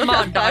lopetellaan? Musta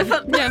tuntuu, että mä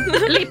oon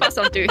done. Lipas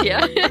on tyhjä.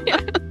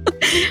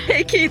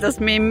 Hei, kiitos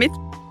mimmit.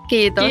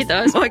 Kiitos.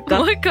 Moikka.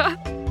 Moikka.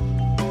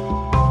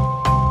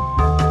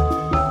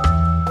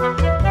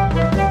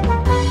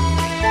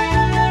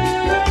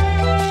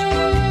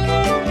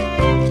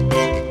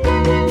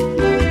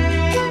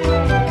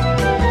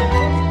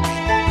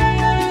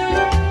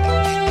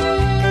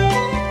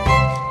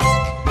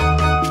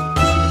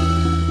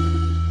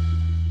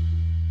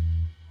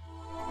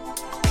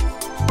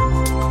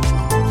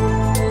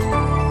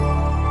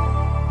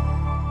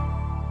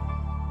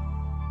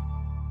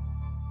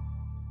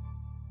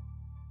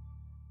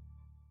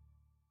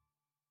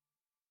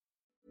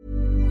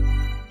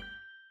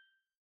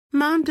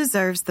 Mom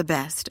deserves the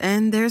best,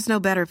 and there's no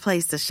better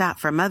place to shop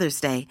for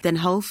Mother's Day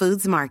than Whole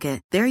Foods Market.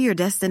 They're your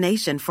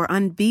destination for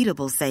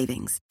unbeatable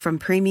savings, from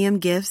premium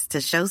gifts to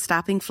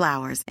show-stopping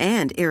flowers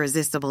and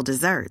irresistible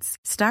desserts.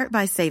 Start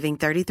by saving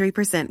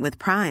 33% with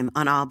Prime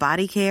on all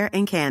body care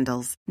and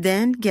candles.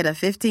 Then get a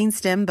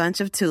 15-stem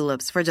bunch of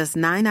tulips for just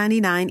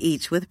 $9.99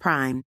 each with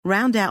Prime.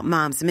 Round out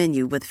Mom's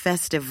menu with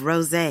festive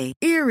rosé,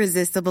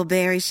 irresistible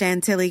berry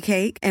chantilly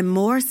cake, and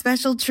more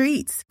special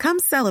treats. Come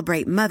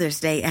celebrate Mother's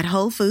Day at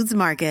Whole Foods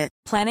Market.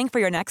 Planning for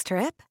your next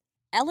trip?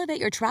 Elevate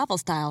your travel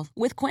style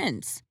with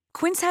Quince.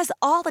 Quince has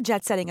all the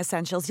jet-setting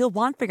essentials you'll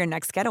want for your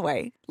next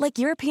getaway, like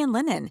European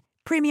linen,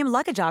 premium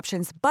luggage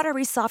options,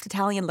 buttery soft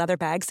Italian leather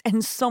bags,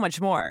 and so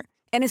much more.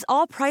 And is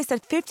all priced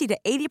at 50 to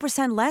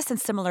 80% less than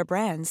similar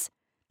brands.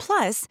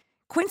 Plus,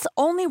 Quince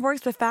only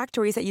works with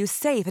factories that use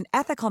safe and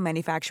ethical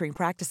manufacturing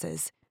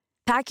practices.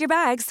 Pack your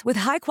bags with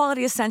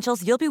high-quality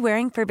essentials you'll be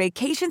wearing for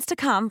vacations to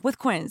come with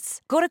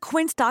Quince. Go to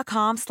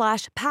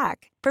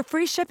quince.com/pack for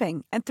free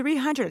shipping and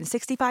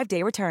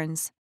 365-day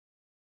returns.